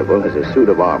comfortable as a suit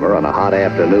of armor on a hot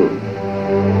afternoon.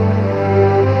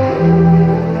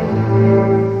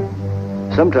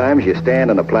 Sometimes you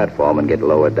stand on a platform and get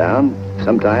lowered down.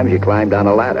 Sometimes you climb down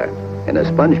a ladder. In a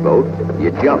sponge boat,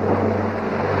 you jump.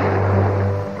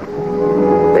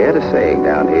 They had a saying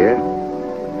down here,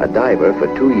 a diver for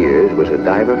 2 years was a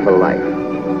diver for life.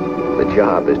 The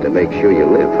job is to make sure you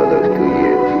live for those 2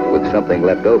 years with something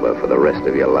left over for the rest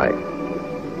of your life.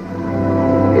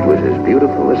 It was as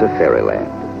beautiful as a fairyland.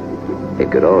 It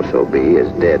could also be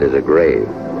as dead as a grave.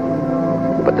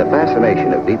 But the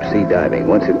fascination of deep-sea diving,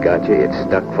 once it got you, it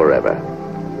stuck forever.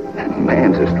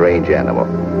 Man's a strange animal.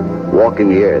 Walking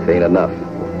the earth ain't enough.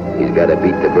 He's got to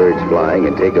beat the birds flying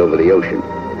and take over the ocean,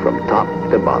 from top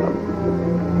to bottom.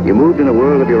 You moved in a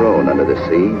world of your own under the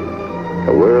sea,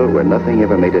 a world where nothing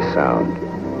ever made a sound.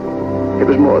 It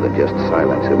was more than just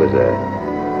silence. It was a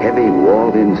heavy,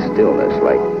 walled-in stillness,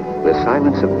 like the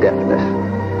silence of deafness.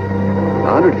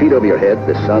 100 feet over your head,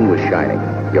 the sun was shining.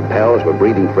 Your pals were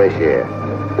breathing fresh air,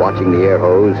 watching the air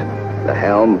hose, the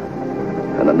helm,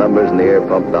 and the numbers in the air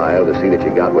pump dial to see that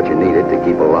you got what you needed to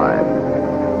keep alive.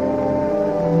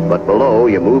 But below,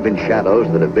 you move in shadows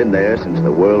that have been there since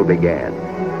the world began.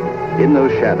 In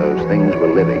those shadows, things were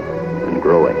living and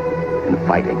growing and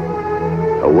fighting.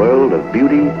 A world of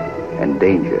beauty and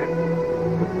danger.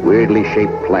 Weirdly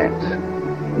shaped plants,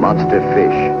 monster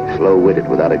fish, slow-witted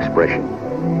without expression.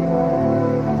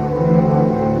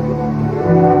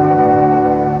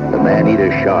 The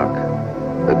man-eater shark,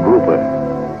 the grouper,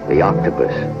 the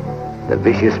octopus, the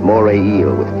vicious moray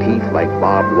eel with teeth like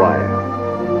barbed wire,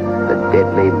 the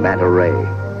deadly manta ray,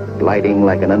 gliding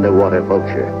like an underwater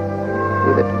vulture,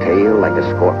 with a tail like a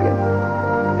scorpion.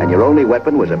 And your only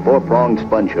weapon was a 4-pronged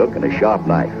sponge hook and a sharp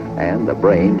knife, and the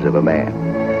brains of a man.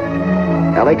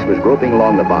 Alex was groping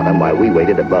along the bottom while we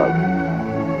waited above.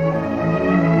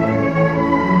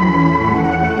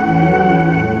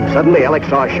 Suddenly, Alex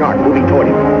saw a shark moving toward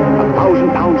him. 1,000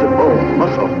 pounds of bone,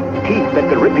 muscle, teeth that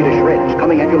could rip you to shreds,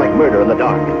 coming at you like murder in the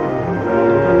dark.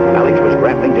 Alex was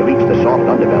grappling to reach the soft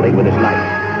underbelly with his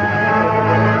knife.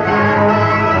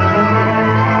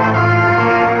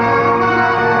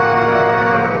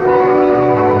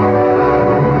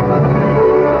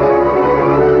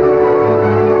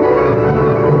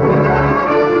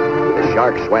 The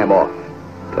shark swam off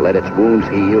to let its wounds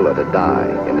heal or to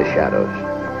die in the shadows.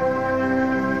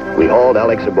 We hauled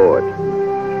Alex aboard.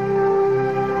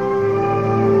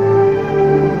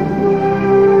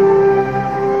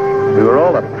 We were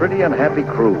all a pretty unhappy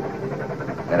crew,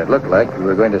 and it looked like we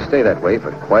were going to stay that way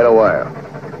for quite a while.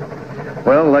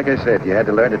 Well, like I said, you had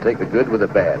to learn to take the good with the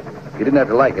bad. You didn't have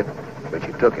to like it, but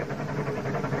you took it.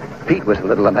 Pete was a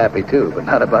little unhappy too, but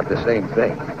not about the same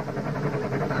thing.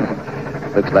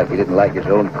 Looks like he didn't like his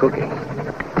own cooking.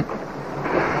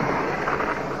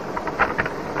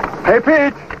 Hey,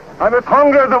 Pete! I'm as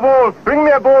hungry as a wolf. Bring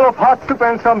me a bowl of hot soup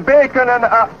and some bacon and...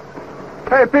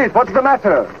 Hey, Pete, what's the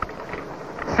matter?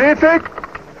 Seasick?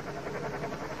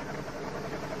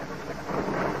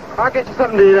 I'll get you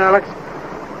something to eat, Alex.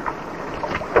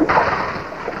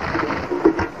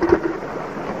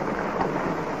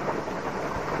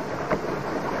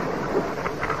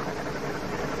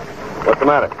 What's the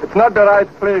matter? It's not the right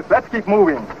place. Let's keep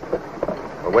moving.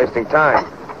 We're wasting time.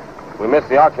 If we miss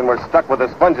the auction, we're stuck with the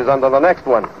sponges under the next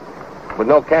one. With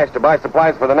no cash to buy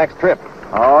supplies for the next trip.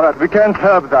 All right, we can't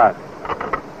help that.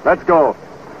 Let's go.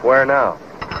 Where now?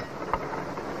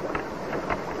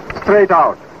 Straight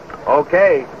out.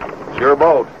 Okay. It's your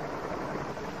boat.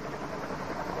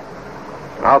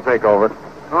 I'll take over.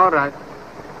 All right.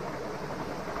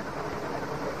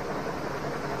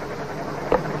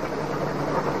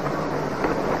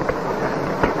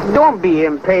 Don't be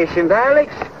impatient,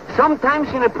 Alex. Sometimes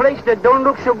in a place that don't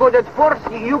look so good at first,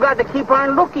 you got to keep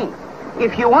on looking.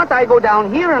 If you want, I go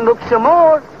down here and look some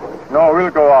more. No,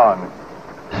 we'll go on.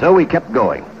 So we kept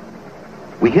going.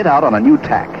 We hit out on a new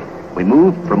tack. We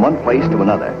moved from one place to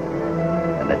another.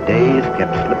 And the days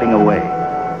kept slipping away.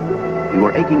 We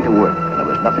were aching to work, and there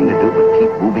was nothing to do but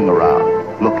keep moving around,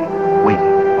 looking,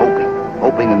 waiting,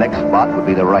 hoping the next spot would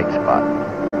be the right spot.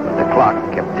 But the clock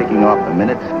kept ticking off the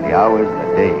minutes and the hours and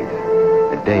the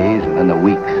days and then the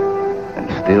weeks, and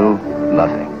still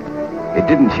nothing. It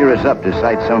didn't cheer us up to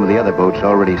sight some of the other boats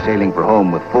already sailing for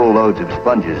home with full loads of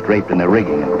sponges draped in their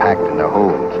rigging and packed in their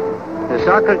holds. The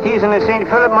Socrates and the St.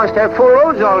 Philip must have full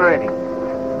loads already.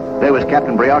 There was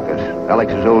Captain Briacus,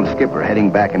 Alex's old skipper, heading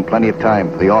back in plenty of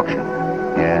time for the auction.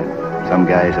 Yeah, some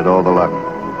guys had all the luck.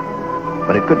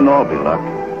 But it couldn't all be luck.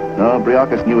 No,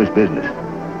 Briacus knew his business.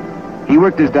 He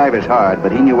worked his divers hard,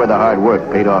 but he knew where the hard work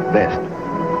paid off best.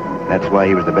 That's why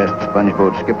he was the best sponge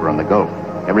boat skipper on the Gulf.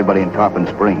 Everybody in Tarpon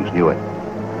Springs knew it.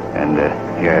 And,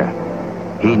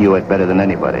 he knew it better than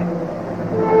anybody.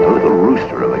 A little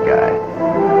rooster of a guy.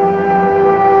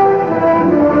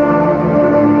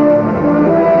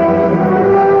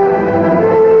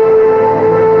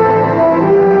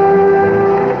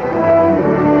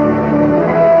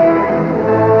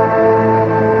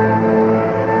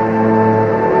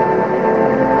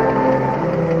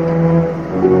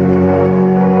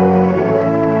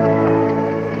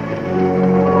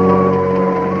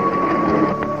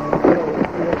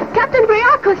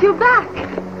 You're back.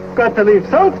 Got to leave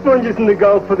some sponges in the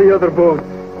Gulf for the other boats.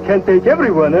 Can't take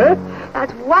everyone, eh?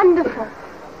 That's wonderful.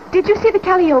 Did you see the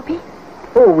Calliope?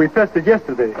 Oh, we passed it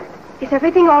yesterday. Is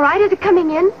everything all right? Is it coming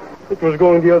in? It was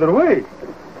going the other way.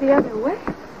 The other way?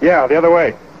 Yeah, the other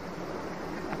way.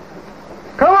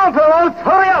 Come on, fellows.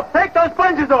 Hurry up. Take those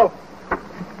sponges off.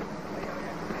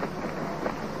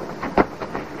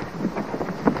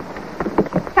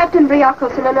 Captain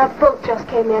Briacos and another boat just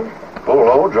came in. Full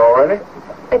loads already?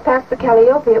 They passed the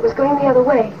Calliope. It was going the other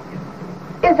way.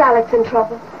 Is Alex in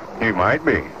trouble? He might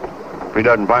be. If he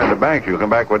doesn't find the bank, he'll come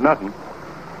back with nothing.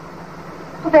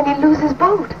 Well, then he'd lose his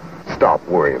boat. Stop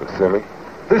worrying, silly.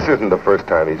 This isn't the first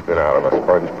time he's been out of a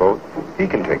sponge boat. He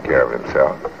can take care of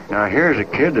himself. Now, here's a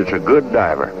kid that's a good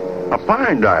diver. A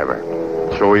fine diver.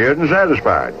 So he isn't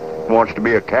satisfied. Wants to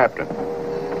be a captain.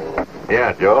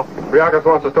 Yeah, Joe? Briacus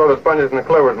wants to store the sponges in the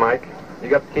clovers, Mike. You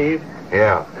got the keys?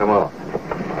 Yeah, come on.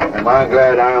 Am I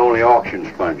glad I only auction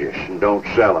sponges and don't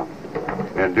sell them?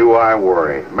 And do I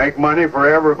worry? Make money for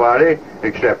everybody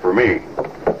except for me.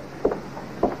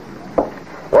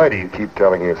 Why do you keep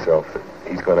telling yourself that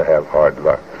he's going to have hard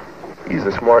luck? He's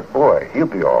a smart boy. He'll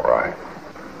be all right.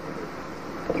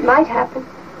 It might happen.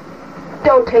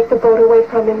 Don't take the boat away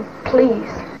from him, please.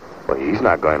 Well, he's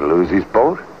not going to lose his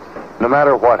boat. No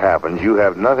matter what happens, you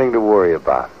have nothing to worry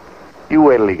about. You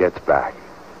wait till he gets back.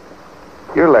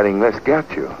 You're letting this get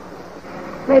you.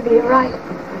 Maybe you're right.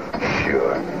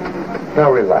 Sure.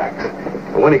 Now relax.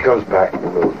 And when he comes back,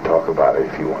 we'll talk about it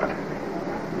if you want.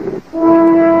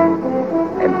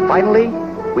 And finally,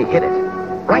 we hit it.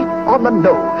 Right on the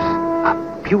nose.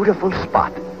 A beautiful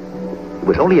spot. It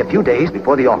was only a few days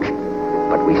before the auction,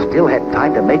 but we still had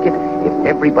time to make it if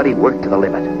everybody worked to the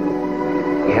limit.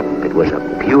 Yep, it was a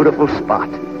beautiful spot.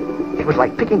 It was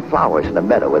like picking flowers in a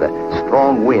meadow with a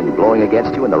strong wind blowing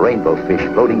against you and the rainbow fish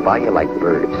floating by you like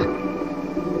birds.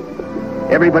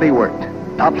 Everybody worked,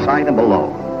 topside and below.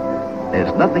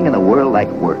 There's nothing in the world like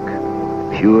work.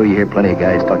 Sure, you hear plenty of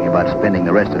guys talking about spending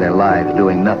the rest of their lives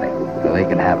doing nothing, so they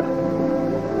can have it.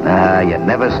 Nah, you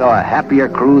never saw a happier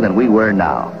crew than we were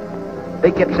now.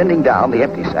 They kept sending down the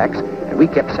empty sacks, and we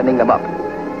kept sending them up,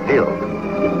 filled.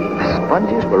 The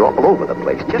sponges were all over the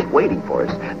place, just waiting for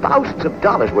us. Thousands of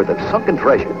dollars worth of sunken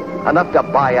treasure. Enough to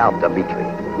buy out Dimitri.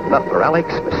 Enough for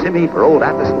Alex, for Simmy, for old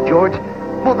Atlas and George.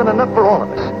 More than enough for all of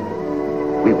us.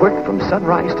 We worked from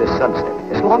sunrise to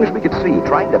sunset, as long as we could see,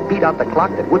 trying to beat out the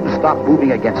clock that wouldn't stop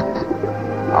moving against us.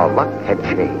 Our luck had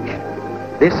changed.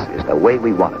 This is the way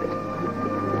we wanted it.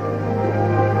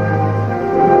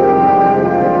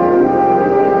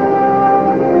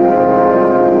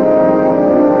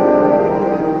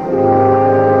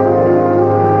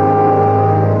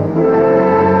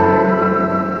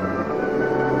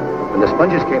 When the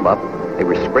sponges came up, they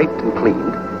were scraped and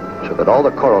cleaned so that all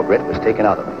the coral grit was taken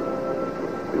out of them.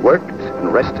 We worked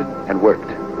and rested and worked.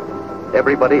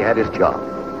 Everybody had his job.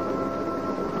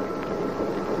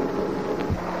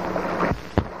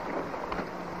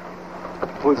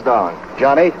 Who's down?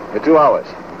 Johnny, you're 2 hours.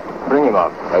 Bring him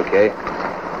up. Okay.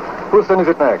 Whose turn is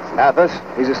it next? Athos,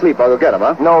 he's asleep. I'll go get him,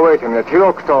 huh? No, wait a minute. You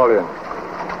looked all in.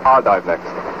 I'll dive next.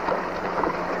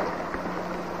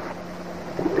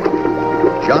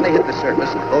 Johnny hit the surface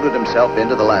and floated himself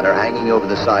into the ladder hanging over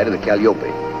the side of the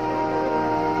Calliope.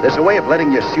 There's a way of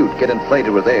letting your suit get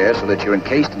inflated with air so that you're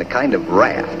encased in a kind of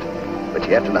raft, but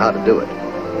you have to know how to do it.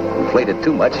 Inflate it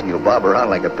too much and you'll bob around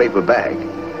like a paper bag.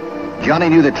 Johnny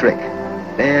knew the trick.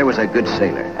 There was a good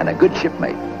sailor and a good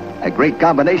shipmate. A great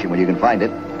combination when you can find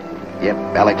it. Yep,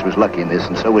 Alex was lucky in this,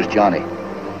 and so was Johnny.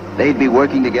 They'd be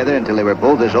working together until they were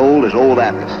both as old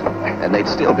Athos, and they'd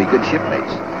still be good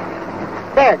shipmates.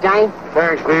 There, Johnny.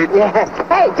 Thanks, Pete. Yeah.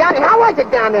 Hey, Johnny, how was it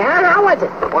down there, huh? How was it?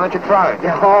 Why don't you try it?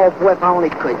 Oh, boy, if I only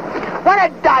could. What a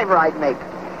diver I'd make.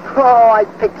 Oh, I'd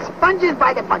pick sponges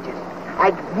by the bunches.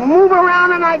 I'd move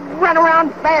around and I'd run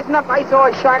around fast enough. I saw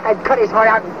a shark, I'd cut his heart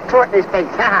out and throw it in his face.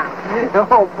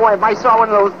 Oh, boy, if I saw one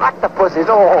of those octopuses,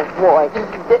 oh, boy.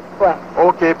 Well,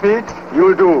 Okay, Pete,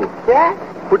 you'll do. yeah?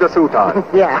 Put a suit on.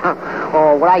 Yeah.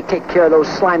 Oh, well, I take care of those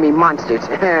slimy monsters.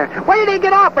 Where did they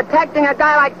get off protecting a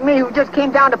guy like me who just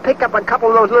came down to pick up a couple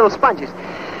of those little sponges?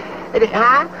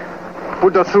 Huh?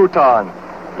 Put the suit on.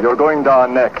 You're going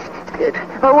down next.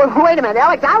 Oh, wait a minute,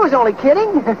 Alex. I was only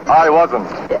kidding. I wasn't.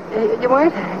 You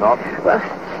weren't? No. Well,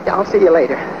 I'll see you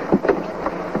later.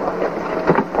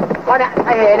 Oh,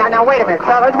 now, wait a minute,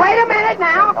 fellas. Wait a minute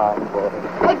now.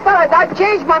 Hey, fellas, I've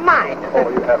changed my mind. Oh,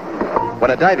 you have. When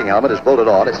a diving helmet is bolted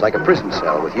on, it's like a prison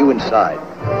cell with you inside.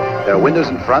 There are windows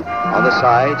in front, on the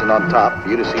sides, and on top for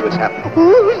you to see what's happening.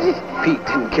 Pete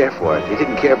didn't care for it. He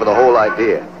didn't care for the whole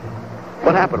idea.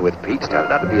 What happened with Pete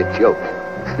started out to be a joke.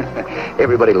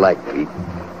 Everybody liked Pete.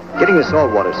 Getting a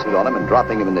saltwater suit on him and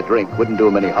dropping him in the drink wouldn't do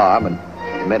him any harm, and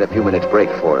it meant a few minutes break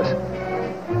for us.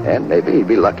 And maybe he'd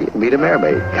be lucky to meet a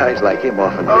mermaid. Guys like him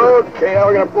often do. Okay, now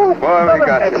we're going to move. Boy, we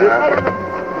got you now.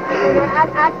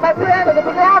 My friend, it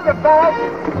was out, fellas.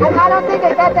 I don't think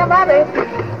they got them others.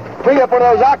 Bring up one of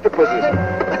those octopuses.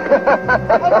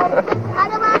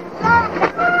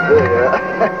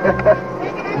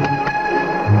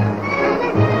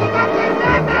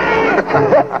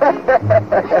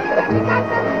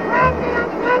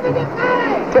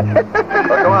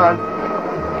 Come on.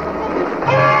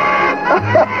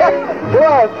 Come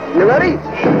on. You ready?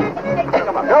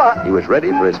 Come on. He was ready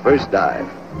for his first dive.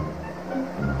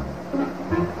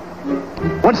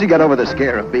 Once he got over the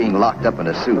scare of being locked up in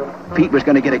a suit, Pete was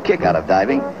going to get a kick out of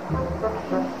diving.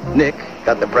 Nick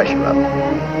got the pressure up.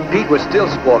 Pete was still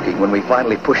squawking when we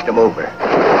finally pushed him over.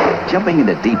 Jumping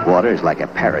into deep water is like a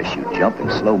parachute jump in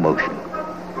slow motion.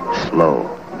 Slow,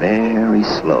 very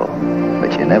slow.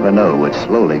 But you never know what's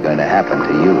slowly going to happen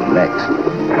to you next.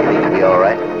 Think he'll be all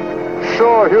right?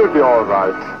 Sure, he'll be all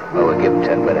right. Well, we'll give him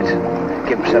 10 minutes.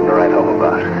 Give him something to write home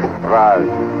about. Right.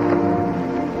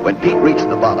 When Pete reached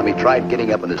the bottom, he tried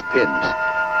getting up on his pins.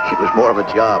 It was more of a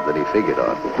job than he figured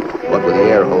on. What with the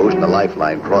air hose and the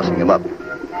lifeline crossing him up.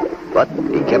 But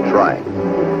he kept trying.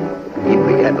 He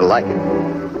began to like it.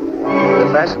 The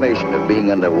fascination of being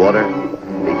underwater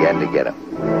began to get him.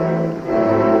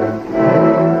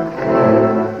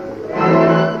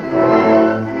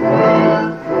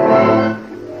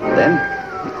 Then,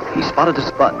 he spotted a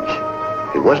sponge.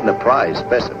 It wasn't a prize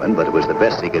specimen, but it was the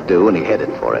best he could do, and he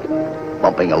headed for it,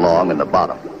 bumping along in the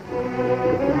bottom.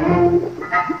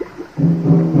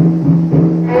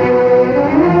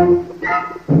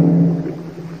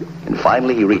 And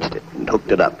finally he reached it and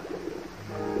hooked it up.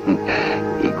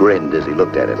 He grinned as he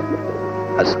looked at it.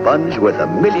 A sponge worth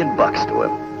 $1 million to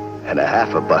him, and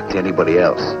 $0.50 to anybody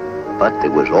else. But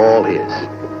it was all his.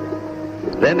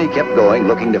 Then he kept going,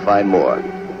 looking to find more.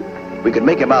 We could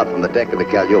make him out from the deck of the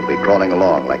Calliope, crawling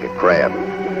along like a crab.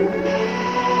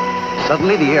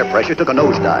 Suddenly, the air pressure took a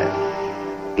nosedive.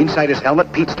 Inside his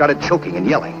helmet, Pete started choking and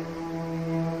yelling.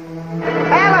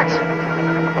 Alex!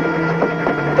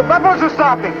 The bubbles are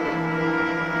stopping.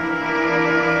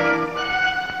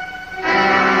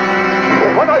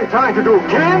 What are you trying to do,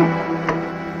 kill him?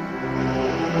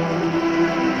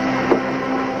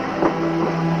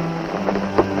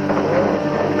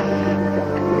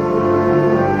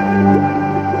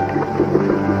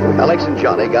 Alex and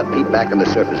Johnny got Pete back on the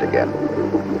surface again.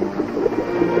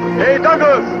 Hey,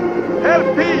 Douglas!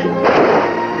 Help Pete!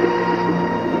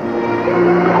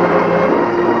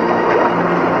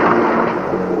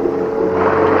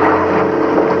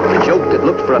 The joke that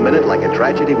looked for a minute like a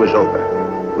tragedy was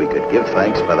over. We could give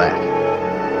thanks for that.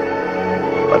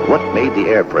 But what made the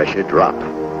air pressure drop?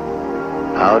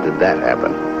 How did that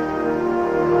happen?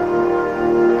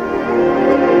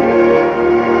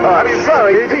 I'm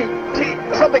sorry, Pete.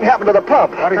 Something happened to the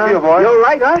pump. How do you feel, boy? You all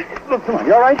right, huh? Come on,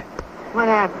 you all right? What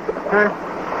happened, huh?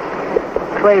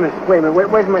 Wait a minute.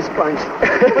 Where's my sponge?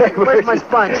 Where's my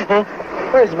sponge, huh?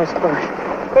 Where's my sponge?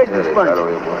 Where's the sponge?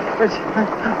 Where's...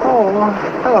 Oh,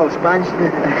 hello, sponge.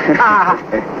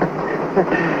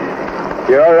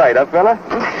 You all right, huh, fella?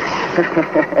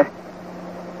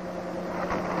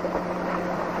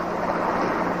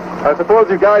 I suppose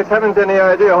you guys haven't any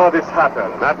idea how this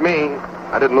happened. Not me.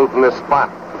 I didn't move from this spot.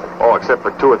 Oh, except for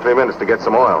 2 or 3 minutes to get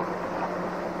some oil.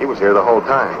 He was here the whole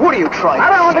time. What are you trying? I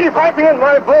don't want you fighting in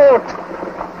my boat.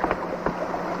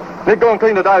 Nick, go and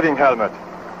clean the diving helmet.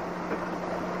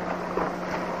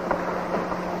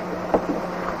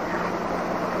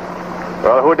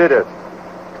 Well, who did it?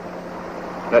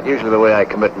 Not usually the way I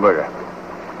commit murder.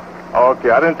 Okay,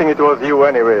 I didn't think it was you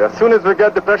anyway. As soon as we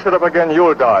get the pressure up again,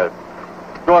 you'll dive.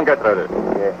 Go and get ready.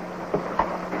 Yeah.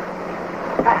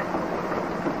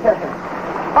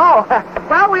 Oh,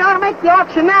 well, we ought to make the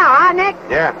auction now, huh, Nick?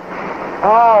 Yeah.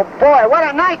 Oh, boy, what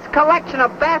a nice collection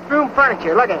of bathroom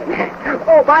furniture. Look at it.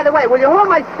 Oh, by the way, will you hold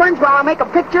my sponge while I make a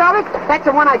picture of it? That's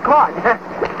the one I caught.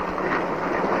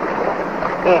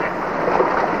 Yeah.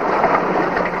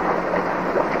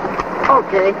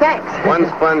 Okay, thanks. 1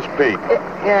 sponge, Pete.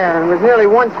 Yeah, it was nearly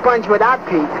 1 sponge without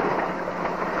Pete.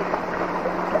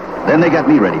 Then they got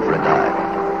me ready for a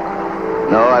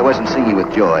dive. No, I wasn't singing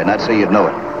with joy, not so you'd know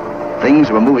it.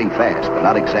 Things were moving fast, but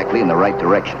not exactly in the right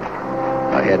direction.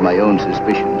 I had my own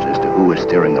suspicions as to who was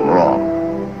steering them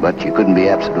wrong, but you couldn't be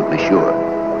absolutely sure.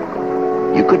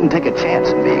 You couldn't take a chance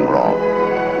in being wrong,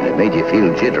 and it made you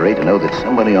feel jittery to know that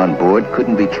somebody on board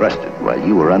couldn't be trusted while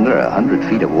you were under 100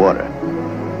 feet of water.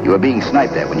 You were being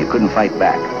sniped at when you couldn't fight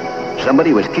back.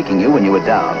 Somebody was kicking you when you were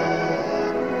down.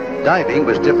 Diving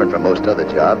was different from most other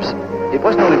jobs. It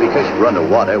wasn't only because you were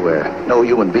underwater where no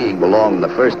human being belonged in the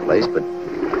first place, but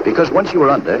because once you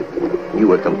were under, you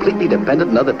were completely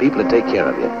dependent on other people to take care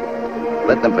of you.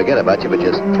 Let them forget about you for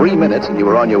just 3 minutes and you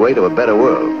were on your way to a better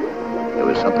world. There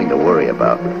was something to worry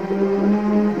about.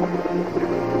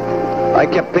 I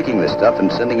kept picking the stuff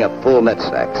and sending up full net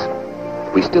sacks.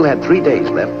 We still had 3 days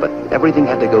left, but everything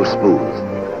had to go smooth.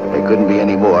 There couldn't be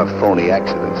any more phony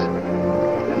accidents.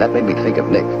 And that made me think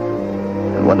of Nick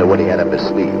and wonder what he had up his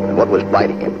sleeve and what was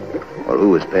biting him or who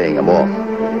was paying him off.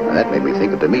 And that made me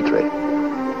think of Dimitri.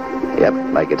 Yep,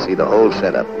 I could see the whole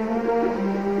setup.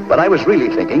 But I was really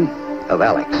thinking of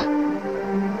Alex.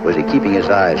 Was he keeping his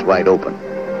eyes wide open?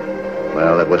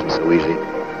 Well, that wasn't so easy.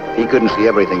 He couldn't see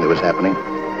everything that was happening.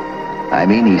 I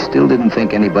mean, he still didn't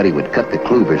think anybody would cut the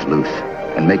clouvers loose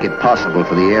and make it possible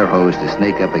for the air hose to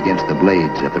snake up against the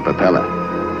blades of the propeller.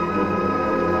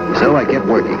 So I kept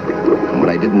working, and what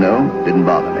I didn't know didn't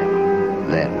bother me.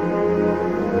 Then.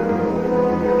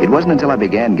 It wasn't until I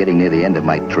began getting near the end of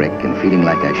my trick and feeling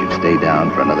like I should stay down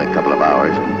for another couple of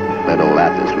hours and let old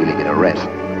Athos really get a rest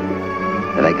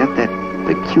that I got that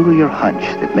peculiar hunch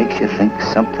that makes you think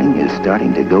something is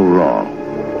starting to go wrong.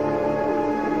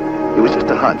 It was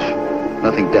just a hunch,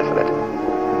 nothing definite.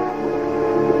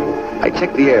 I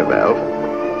checked the air valve,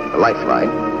 the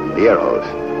lifeline, the air hose.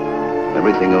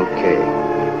 Everything okay.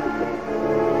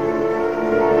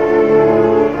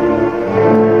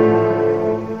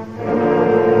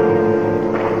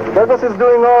 Douglas is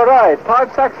doing all right.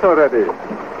 5 sacks already.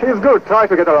 He's good. Try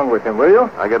to get along with him, will you?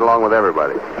 I get along with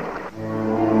everybody.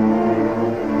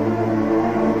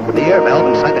 The air valve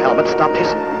inside the helmet stopped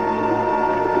hissing.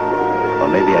 Or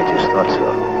maybe I just thought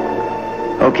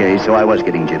so. Okay, so I was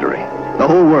getting jittery. The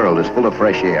whole world is full of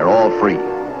fresh air, all free.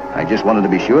 I just wanted to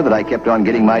be sure that I kept on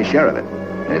getting my share of it.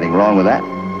 Anything wrong with that?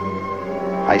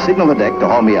 I signaled the deck to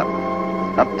haul me up.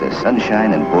 Up to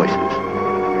sunshine and voices.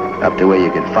 Up to where you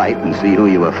could fight and see who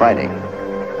you were fighting.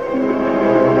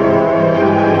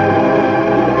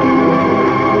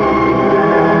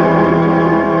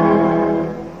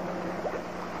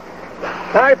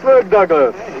 Nice work,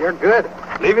 Douglas. Hey, you're good.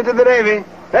 Leave it to the Navy.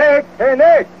 Nick! Hey,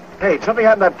 Nick! Hey, something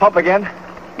happened to that pump again?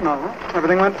 No,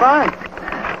 everything went fine.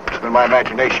 It's been my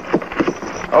imagination.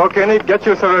 Okay, Nick, get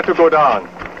your server to go down.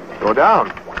 Go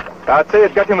down. That's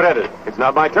it. Get him ready. It's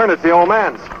not my turn, it's the old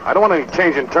man's. I don't want any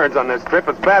changing turns on this trip.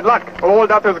 It's bad luck.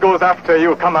 Old Athos goes after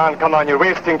you. Come on, come on. You're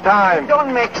wasting time.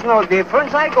 Don't make no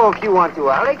difference. I go if you want to,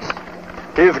 Alex.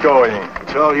 He's going.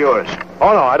 It's all yours.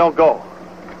 Oh, no, I don't go.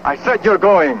 I said you're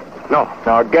going. No.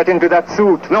 Now get into that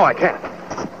suit. No, I can't.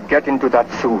 Get into that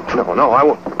suit. No, I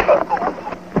won't.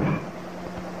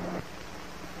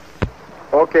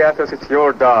 Okay, Athos, it's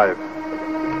your dive.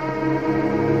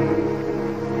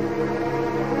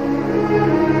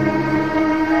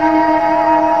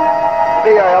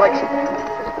 There you are, Alex.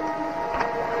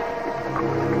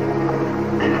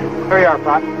 Here you are,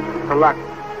 Pop. Good luck.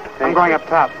 I'm going up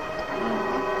top.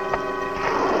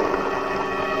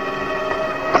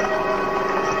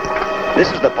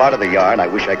 This is the part of the yarn I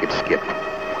wish I could skip.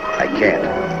 I can't.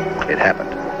 It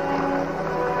happened.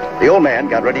 The old man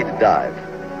got ready to dive.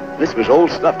 This was old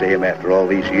stuff to him after all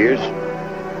these years.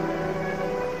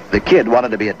 The kid wanted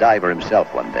to be a diver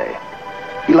himself one day.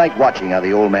 He liked watching how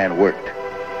the old man worked.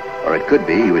 Or it could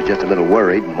be he was just a little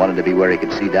worried and wanted to be where he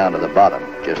could see down to the bottom,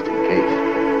 just in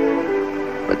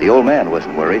case. But the old man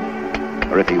wasn't worried.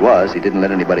 Or if he was, he didn't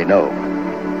let anybody know.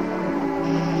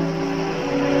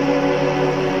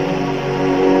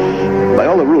 By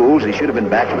all the rules, he should have been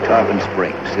back in Tarpon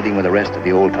Springs, sitting with the rest of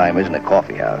the old-timers in a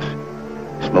coffee house,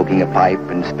 smoking a pipe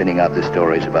and spinning out the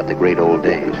stories about the great old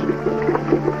days.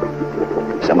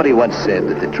 Somebody once said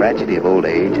that the tragedy of old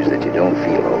age is that you don't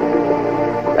feel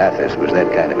old. Athos was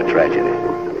that kind of a tragedy.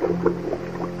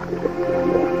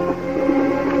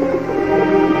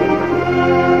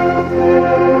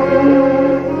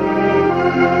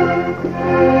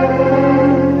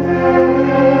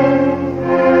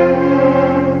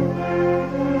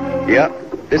 Yeah,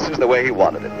 this is the way he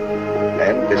wanted it.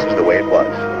 And this is the way it was.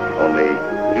 Only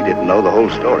he didn't know the whole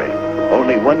story.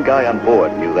 Only one guy on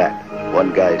board knew that.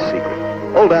 One guy's secret.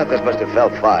 Old Athos must have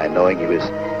felt fine knowing he was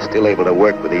still able to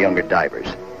work with the younger divers.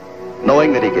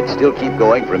 Knowing that he could still keep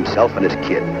going for himself and his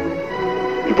kid.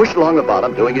 He pushed along the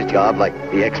bottom, doing his job like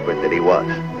the expert that he was.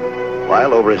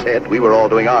 While over his head, we were all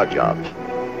doing our jobs.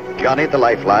 Johnny at the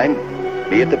lifeline,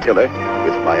 me at the tiller,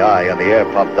 with my eye on the air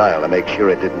pump dial to make sure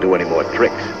it didn't do any more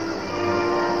tricks.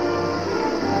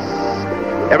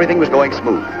 Everything was going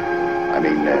smooth.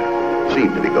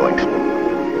 Seemed to be going smooth.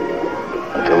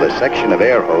 Until the section of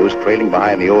air hose trailing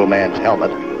behind the old man's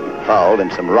helmet fouled in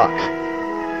some rocks.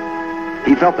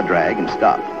 He felt the drag and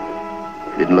stopped.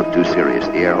 It didn't look too serious.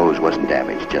 The air hose wasn't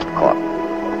damaged, just caught.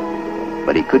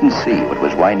 But he couldn't see what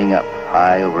was winding up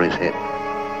high over his head.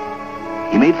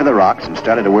 He made for the rocks and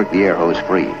started to work the air hose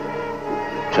free.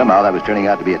 Somehow that was turning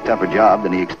out to be a tougher job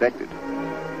than he expected.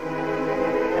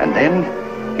 And then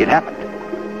it happened.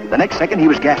 The next second he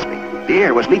was gasping. The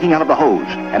air was leaking out of the hose,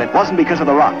 and it wasn't because of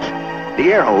the rocks.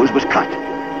 The air hose was cut.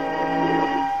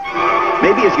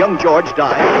 Maybe as young George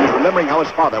died, he was remembering how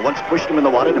his father once pushed him in the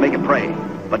water to make him pray.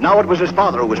 But now it was his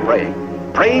father who was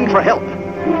praying for help.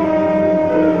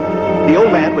 The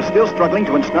old man was still struggling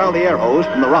to unsnarl the air hose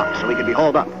from the rocks so he could be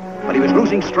hauled up, but he was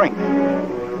losing strength.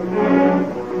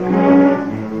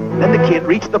 Then the kid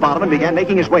reached the bottom and began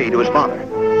making his way to his father.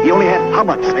 He only had, how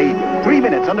much, say, 3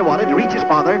 minutes underwater to reach his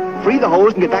father, free the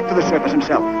hose, and get back to the surface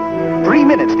himself. 3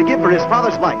 minutes to give for his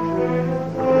father's life.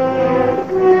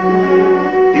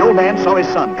 The old man saw his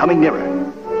son coming nearer.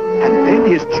 And then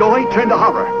his joy turned to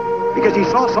horror, because he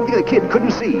saw something the kid couldn't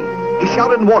see. He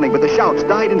shouted in warning, but the shouts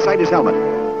died inside his helmet.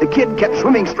 The kid kept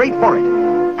swimming straight for it.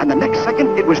 And the next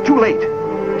second, it was too late.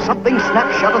 Something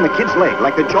snapped shut on the kid's leg,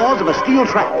 like the jaws of a steel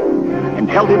trap, and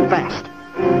held him fast.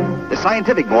 The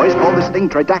scientific boys call this thing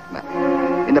tridacna.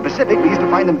 In the Pacific, we used to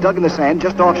find them dug in the sand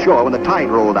just offshore when the tide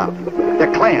rolled out.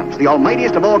 They're clams, the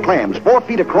almightiest of all clams, 4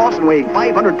 feet across and weighing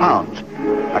 500 pounds.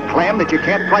 A clam that you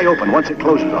can't pry open once it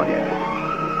closes on you.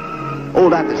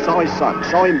 Old Athos saw his son,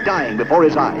 saw him dying before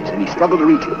his eyes, and he struggled to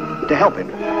reach him, to help him.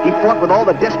 He fought with all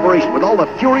the desperation, with all the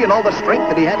fury and all the strength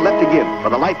that he had left to give for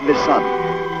the life of his son.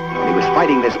 And he was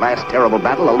fighting this last terrible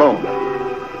battle alone.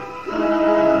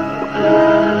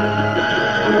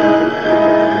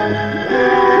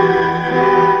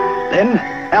 Then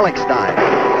Alex died.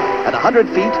 At 100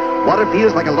 feet, water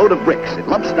feels like a load of bricks. It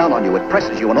lumps down on you. It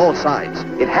presses you on all sides.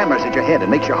 It hammers at your head and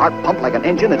makes your heart pump like an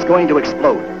engine that's going to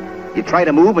explode. You try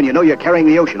to move and you know you're carrying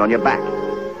the ocean on your back.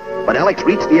 But Alex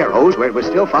reached the air hose where it was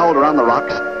still fouled around the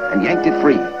rocks and yanked it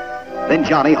free. Then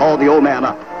Johnny hauled the old man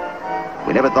up.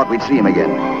 We never thought we'd see him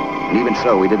again. And even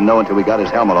so, we didn't know until we got his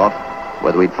helmet off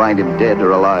whether we'd find him dead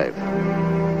or alive.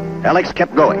 Alex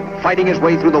kept going, fighting his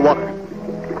way through the water.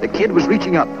 The kid was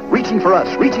reaching up, reaching for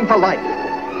us, reaching for life.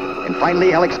 And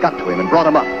finally, Alex got to him and brought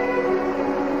him up.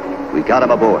 We got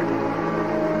him aboard.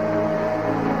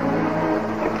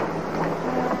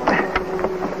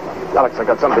 Alex, I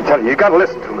got something to tell you. You gotta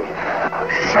listen to me.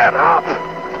 Shut up.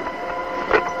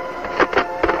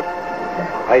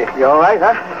 You all right,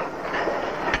 huh?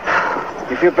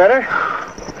 You feel better?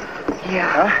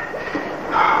 Yeah.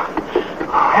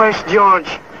 Where's George?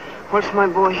 Where's my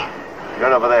boy?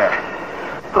 Right over there.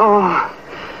 Oh,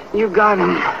 you got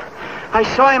him. I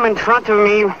saw him in front of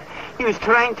me. He was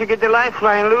trying to get the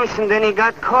lifeline loose, and then he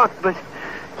got caught, but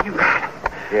you got him.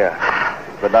 Yeah,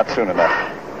 but not soon enough.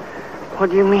 What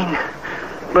do you mean?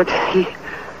 But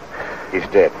He's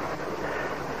dead.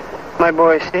 my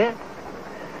boy's dead?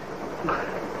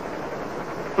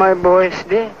 My boy's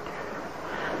dead.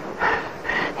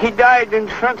 He died in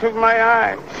front of my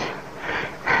eyes.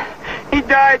 He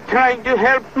died trying to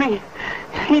help me.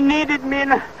 He needed me,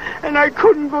 and I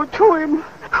couldn't go to him.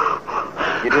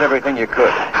 You did everything you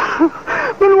could.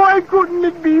 But why couldn't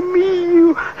it be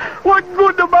me? What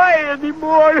good am I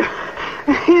anymore?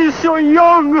 He's so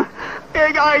young.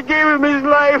 I gave him his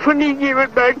life, and he gave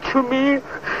it back to me.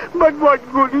 But what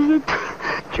good is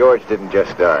it? George didn't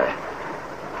just die.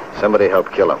 Somebody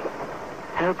helped kill him.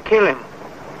 Help kill him?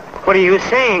 What are you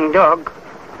saying, dog?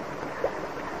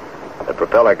 The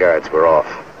propeller guards were off.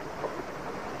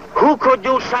 Who could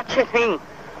do such a thing?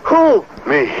 Who?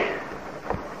 Me,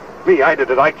 I did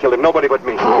it. I killed him. Nobody but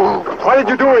me. Why did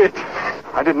you do it?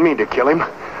 I didn't mean to kill him.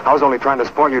 I was only trying to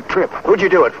spoil your trip. Who'd you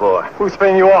do it for? Who's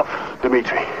paying you off?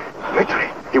 Dimitri.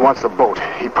 He wants the boat.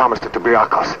 He promised it to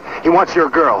Briakos. He wants your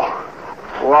girl.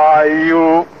 Why,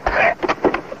 you...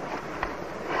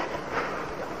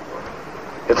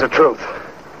 It's the truth.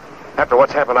 After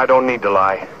what's happened, I don't need to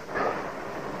lie.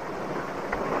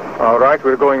 All right,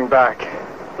 we're going back.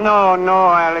 No,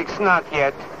 Alex, not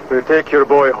yet. We'll take your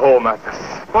boy home, Athos.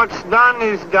 What's done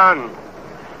is done.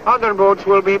 Other boats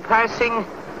will be passing,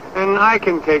 and I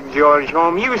can take George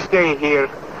home. You stay here.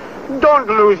 Don't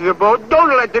lose the boat.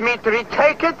 Don't let Dimitri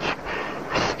take it.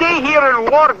 Stay here and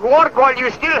work while you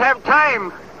still have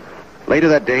time. Later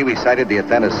that day, we sighted the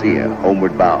Athanasia,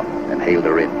 homeward bound, and hailed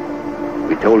her in.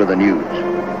 We told her the news.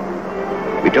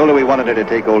 We told her we wanted her to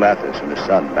take old Athos and his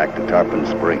son back to Tarpon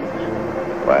Springs,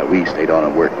 while we stayed on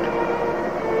and worked.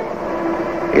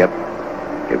 Yep,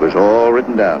 it was all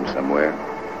written down somewhere.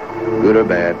 Good or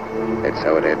bad, that's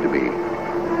how it had to be.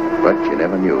 But you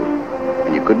never knew,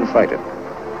 and you couldn't fight it.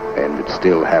 And it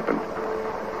still happened.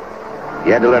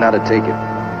 You had to learn how to take it.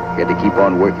 You had to keep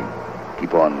on working,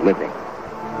 keep on living.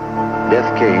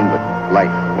 Death came, but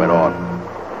life went on.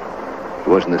 It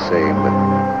wasn't the same,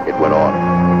 but it went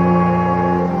on.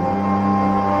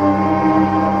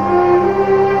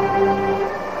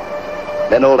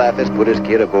 Then old Athos put his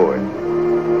kid aboard.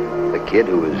 The kid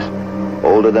who was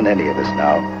older than any of us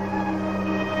now.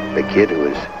 The kid who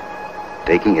was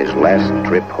taking his last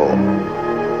trip home.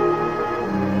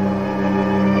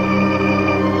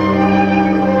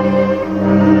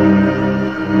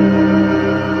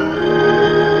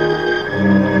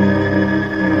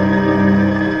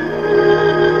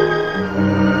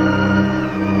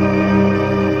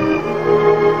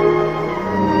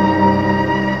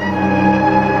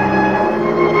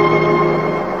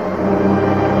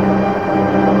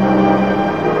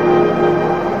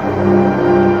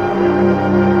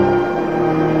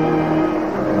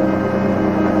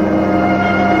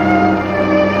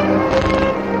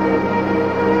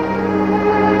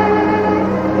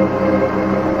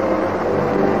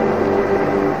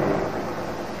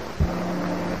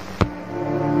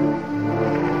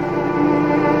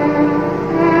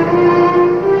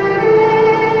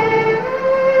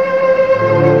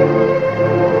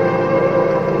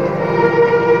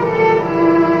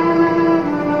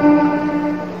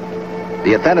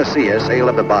 The Athanasia sailed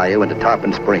up the bayou into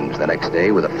Tarpon Springs the next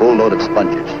day with a full load of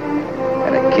sponges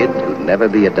and a kid who'd never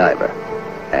be a diver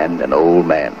and an old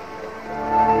man.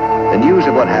 The news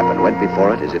of what happened went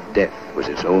before it as if death was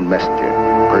its own messenger,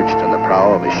 perched on the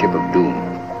prow of a ship of doom.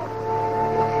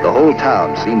 The whole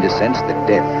town seemed to sense that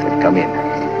death had come in,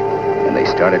 and they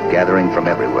started gathering from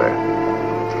everywhere.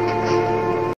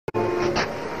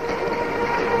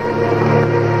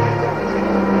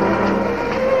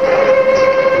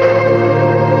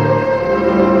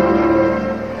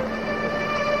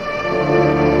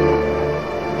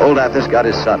 Old Athos got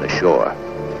his son ashore.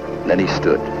 And then he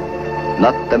stood.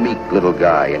 Not the meek little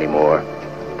guy anymore,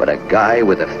 but a guy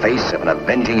with the face of an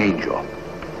avenging angel.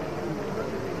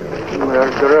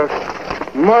 Murderer.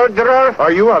 Murderer.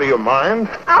 Are you out of your mind?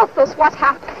 Athos, what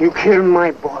happened? You killed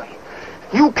my boy.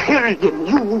 You killed him.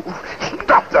 You...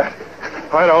 Stop that.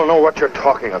 I don't know what you're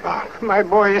talking about. My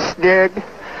boy is dead.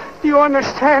 Do you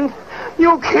understand?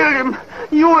 You killed him.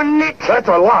 You and Nick. That's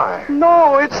a lie.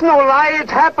 No, it's no lie. It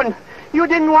happened. You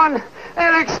didn't want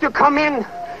Alex to come in.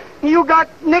 You got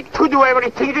Nick to do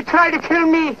everything, to try to kill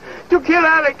me, to kill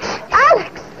Alex.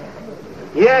 Alex!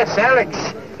 Yes,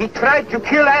 Alex. He tried to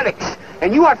kill Alex.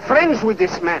 And you are friends with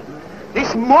this man,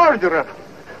 this murderer.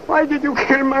 Why did you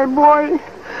kill my boy?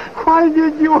 Why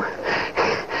did you?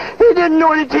 He didn't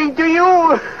do anything to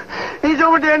you. He's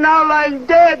over there now lying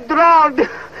dead, drowned.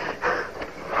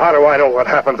 How do I know what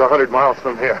happens 100 miles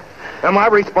from here? Am I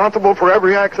responsible for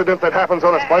every accident that happens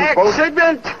on a sponge boat?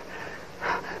 Accident?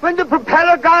 When the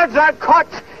propeller guards are cut,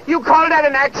 you call that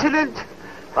an accident?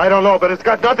 I don't know, but it's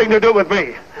got nothing to do with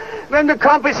me. When the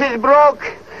compass is broke,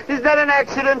 is that an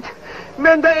accident?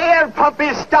 When the air pump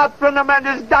is stopped when the man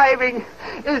is diving,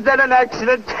 is that an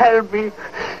accident? Tell me.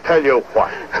 Tell you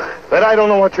what? That I don't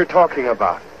know what you're talking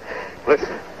about.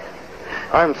 Listen,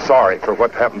 I'm sorry for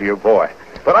what happened to your boy,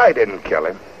 but I didn't kill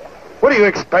him. What do you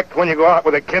expect when you go out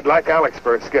with a kid like Alex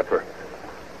for a skipper?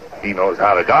 He knows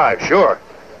how to dive, sure.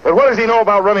 But what does he know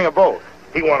about running a boat?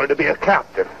 He wanted to be a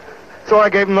captain. So I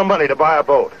gave him the money to buy a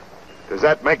boat. Does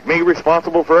that make me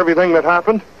responsible for everything that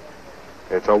happened?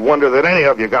 It's a wonder that any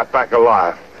of you got back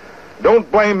alive. Don't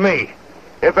blame me.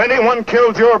 If anyone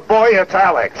killed your boy, it's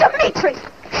Alex. Demetrius!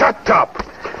 Shut up!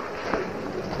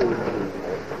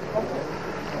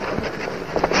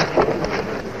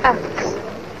 Alex.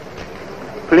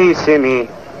 Please, Simmy,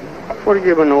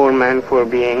 forgive an old man for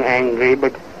being angry,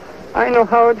 but I know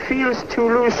how it feels to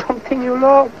lose something you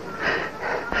love.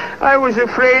 I was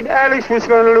afraid Alice was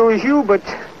going to lose you, but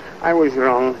I was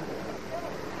wrong.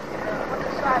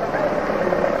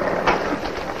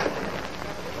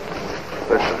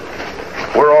 Listen,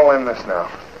 we're all in this now.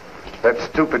 That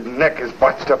stupid Nick has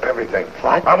botched up everything.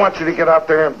 What? I want you to get out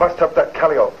there and bust up that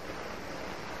calliope.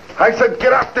 I said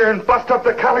get out there and bust up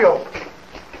the calliope.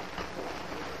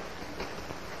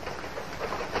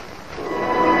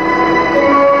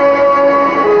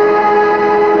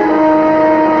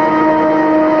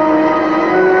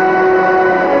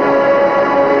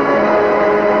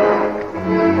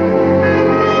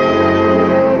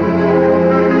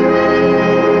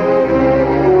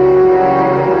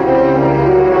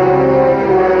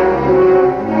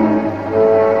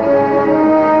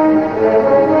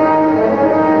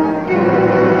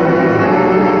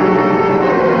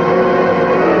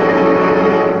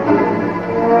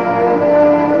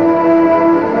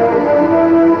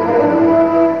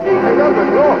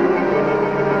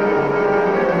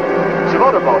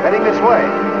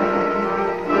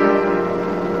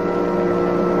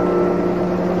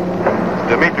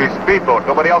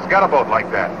 Nobody else got a boat like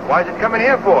that. Why is it coming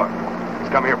here for? It's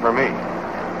come here for me.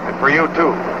 And for you,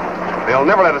 too. They'll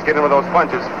never let us get in with those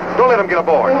sponges. Don't let them get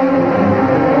aboard.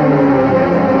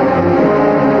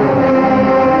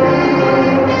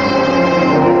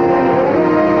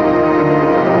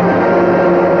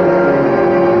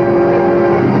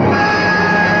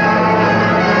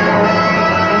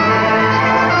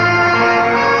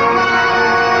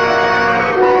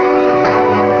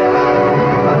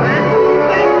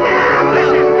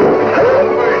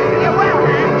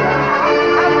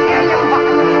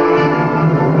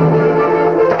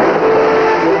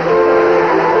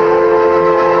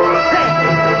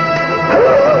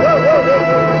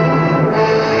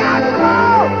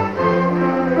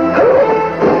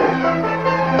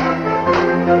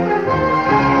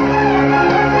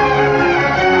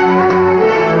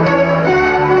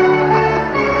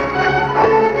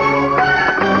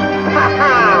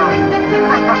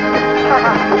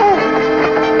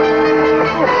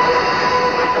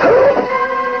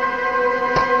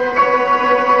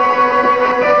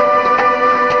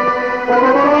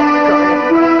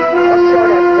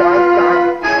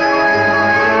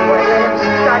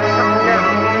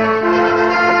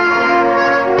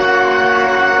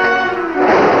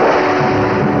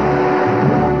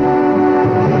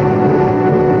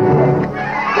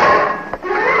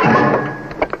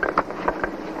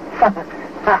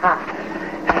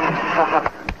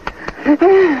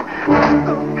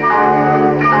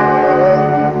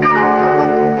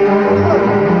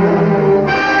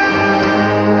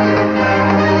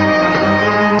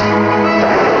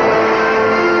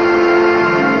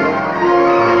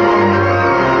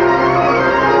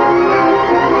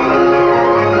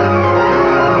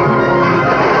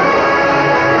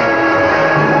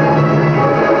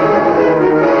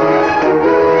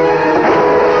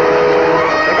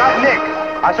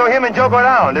 I saw him and Joe go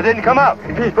down. They didn't come up.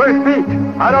 Pete, where's Pete?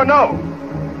 I don't know.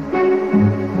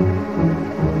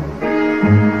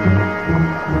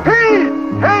 Pete!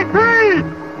 Hey, Pete!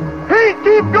 Pete,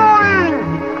 keep going!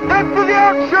 Get to the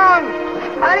action!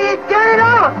 How do you get it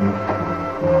up?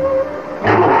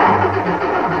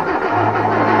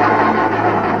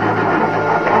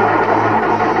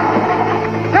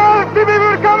 Tell Timmy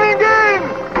we're coming in!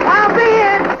 I'll be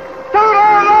in! To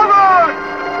our lovers!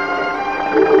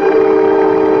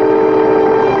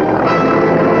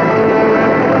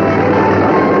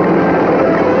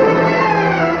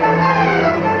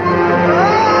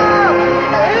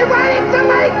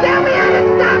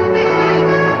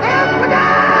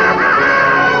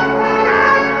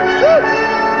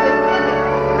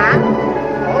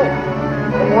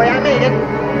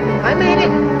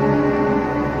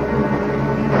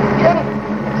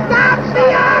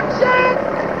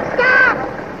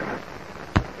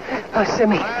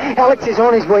 Simmy. Alex is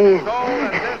on his way in.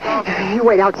 You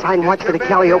wait outside and watch for the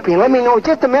Calliope and let me know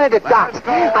just a minute it docks.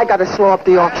 I gotta slow up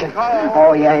the auction.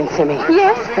 Oh, yeah, and Simmy.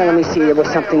 Yes? Let me see, there was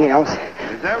something else.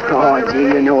 Oh, gee,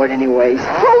 you know it anyways.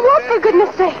 Oh, what, for goodness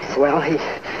sakes? Well, he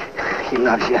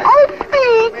loves you. Oh,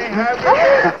 Pete! May I have your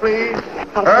bids, please?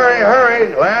 Hurry,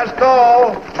 hurry. Last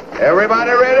call. Everybody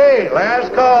ready?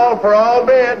 Last call for all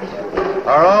bids.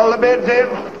 Are all the bids in?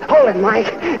 Hold it, Mike.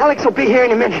 Alex will be here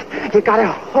in a minute. You gotta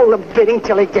hold the bidding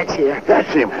till he gets here.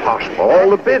 That's impossible. All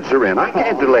the bids are in. I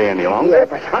can't delay any longer. Yeah,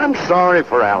 but- I'm sorry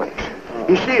for Alex.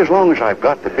 You see, as long as I've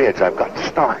got the bids, I've got to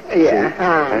start. Yeah.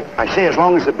 I say as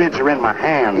long as the bids are in my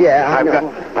hand. Yeah, I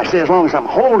know. I say as long as I'm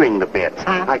holding the bids.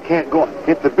 I can't go.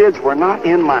 If the bids were not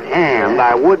in my hand,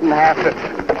 I wouldn't have to.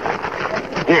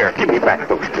 Here, give me back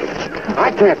those bids.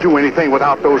 I can't do anything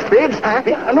without those bids.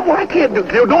 No, I can't do.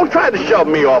 Don't try to shove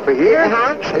me off of here.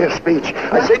 Say a speech.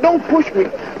 I say, don't push me.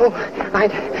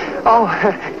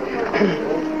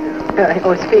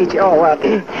 Speech.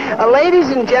 Ladies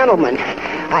and gentlemen,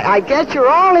 I guess you're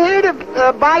all here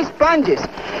to buy sponges.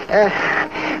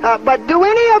 But do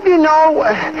any of you know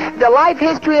the life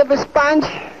history of a sponge?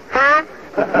 Huh?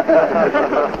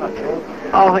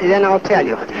 Oh, then I'll tell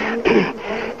you.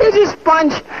 Is a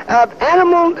sponge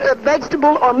animal,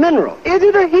 vegetable, or mineral? Is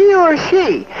it a he or a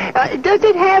she? Does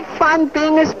it have fun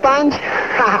being a sponge?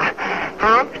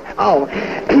 Huh? Oh.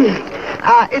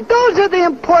 Those are the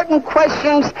important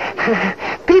questions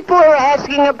people are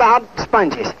asking about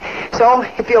sponges. So,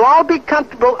 if you'll all be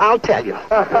comfortable, I'll tell you.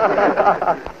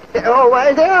 There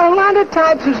are a lot of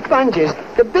types of sponges.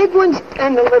 The big ones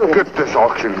and the little ones. Get this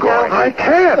auction going. Now, I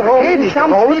can't.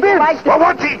 Some people like Well,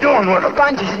 what's he doing with them?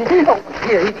 sponges. Oh,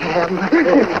 here, you can have them.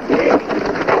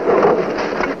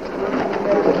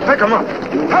 Pick them up.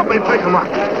 Help me pick them up.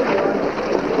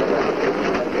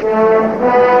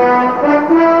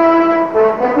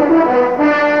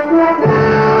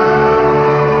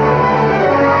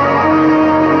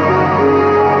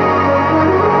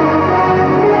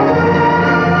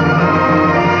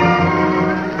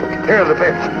 Here are the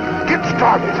bids. Get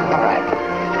started. All right.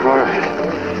 All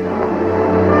right.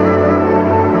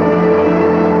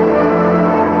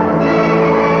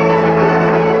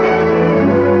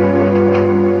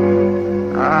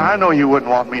 I know you wouldn't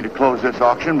want me to close this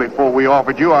auction before we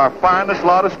offered you our finest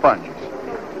lot of sponges.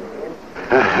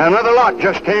 Another lot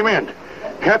just came in.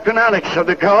 Captain Alex of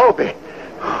the Calliope.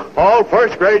 All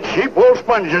first-grade sheep-wool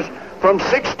sponges from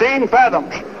 16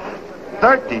 fathoms.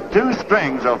 32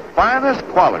 strings of finest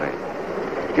quality.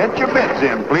 Get your bids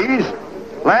in, please.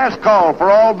 Last call for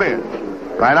all bids.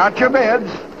 Write out your bids.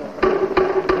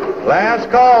 Last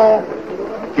call.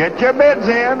 Get your bids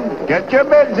in. Get your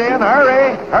bids in.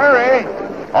 Hurry, hurry.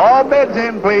 All bids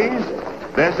in, please.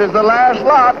 This is the last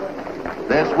lot.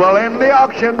 This will end the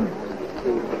auction.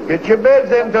 Get your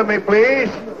bids in to me, please.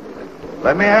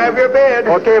 Let me have your bid.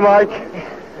 Okay, Mike.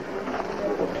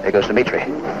 There goes Dimitri.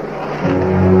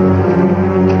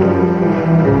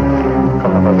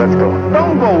 Come on, let's go.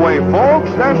 Don't go away, folks.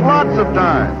 There's lots of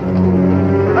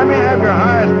time. Let me have your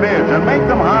highest bids and make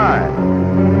them high.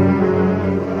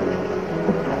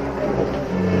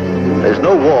 There's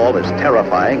no wall as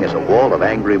terrifying as a wall of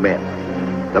angry men.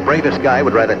 The bravest guy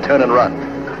would rather turn and run.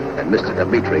 And Mr.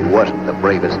 Dimitri wasn't the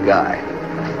bravest guy.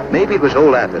 Maybe it was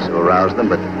old Athos who aroused them,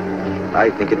 but I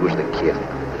think it was the kid.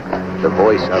 The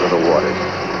voice out of the waters,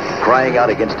 crying out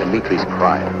against Dimitri's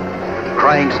crime.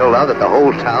 Crying so loud that the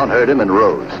whole town heard him and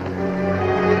rose.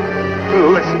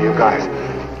 Listen, you guys.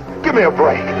 Give me a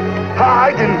break.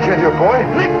 I didn't kill your boy.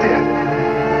 Nick did.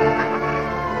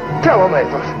 Tell him,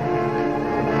 Athos.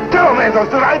 Tell him, Athos,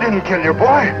 that I didn't kill your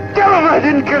boy. Tell him I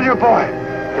didn't kill your boy.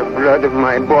 The blood of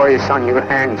my boy is on your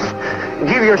hands.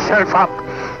 Give yourself up.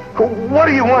 What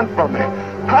do you want from me?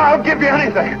 I'll give you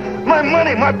anything. My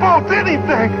money, my boats,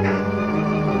 anything.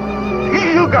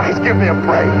 You guys give me a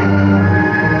break.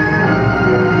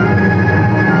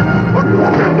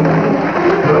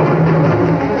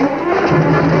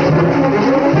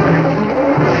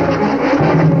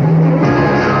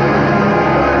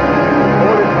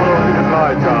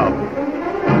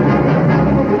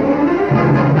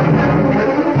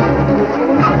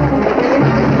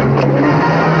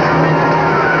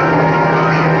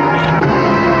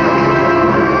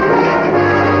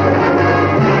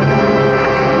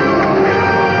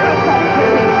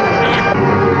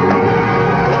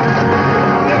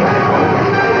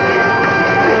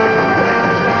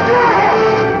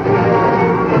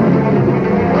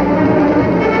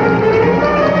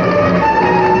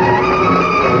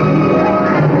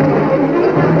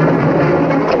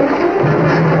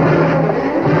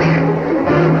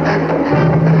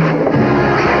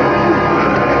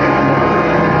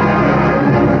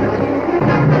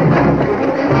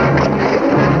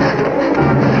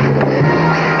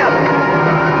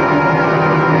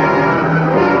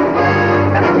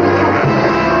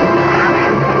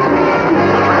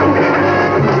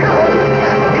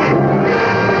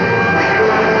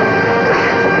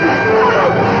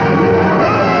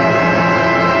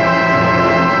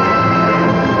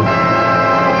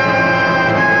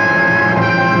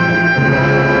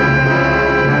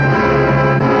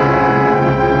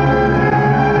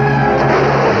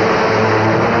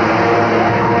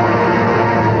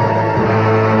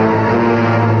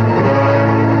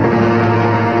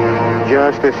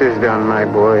 justice is done, my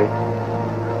boy.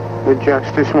 The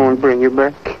justice won't bring you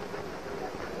back.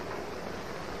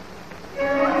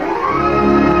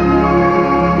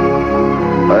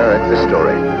 Well, that's the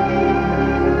story.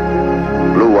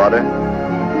 Blue water,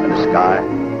 and a sky,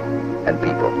 and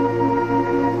people.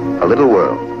 A little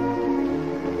world.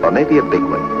 Or maybe a big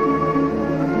one.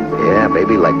 Yeah,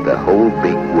 maybe like the whole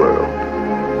big world.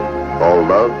 All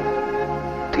love,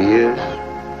 tears,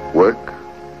 work,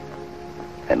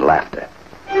 and laughter.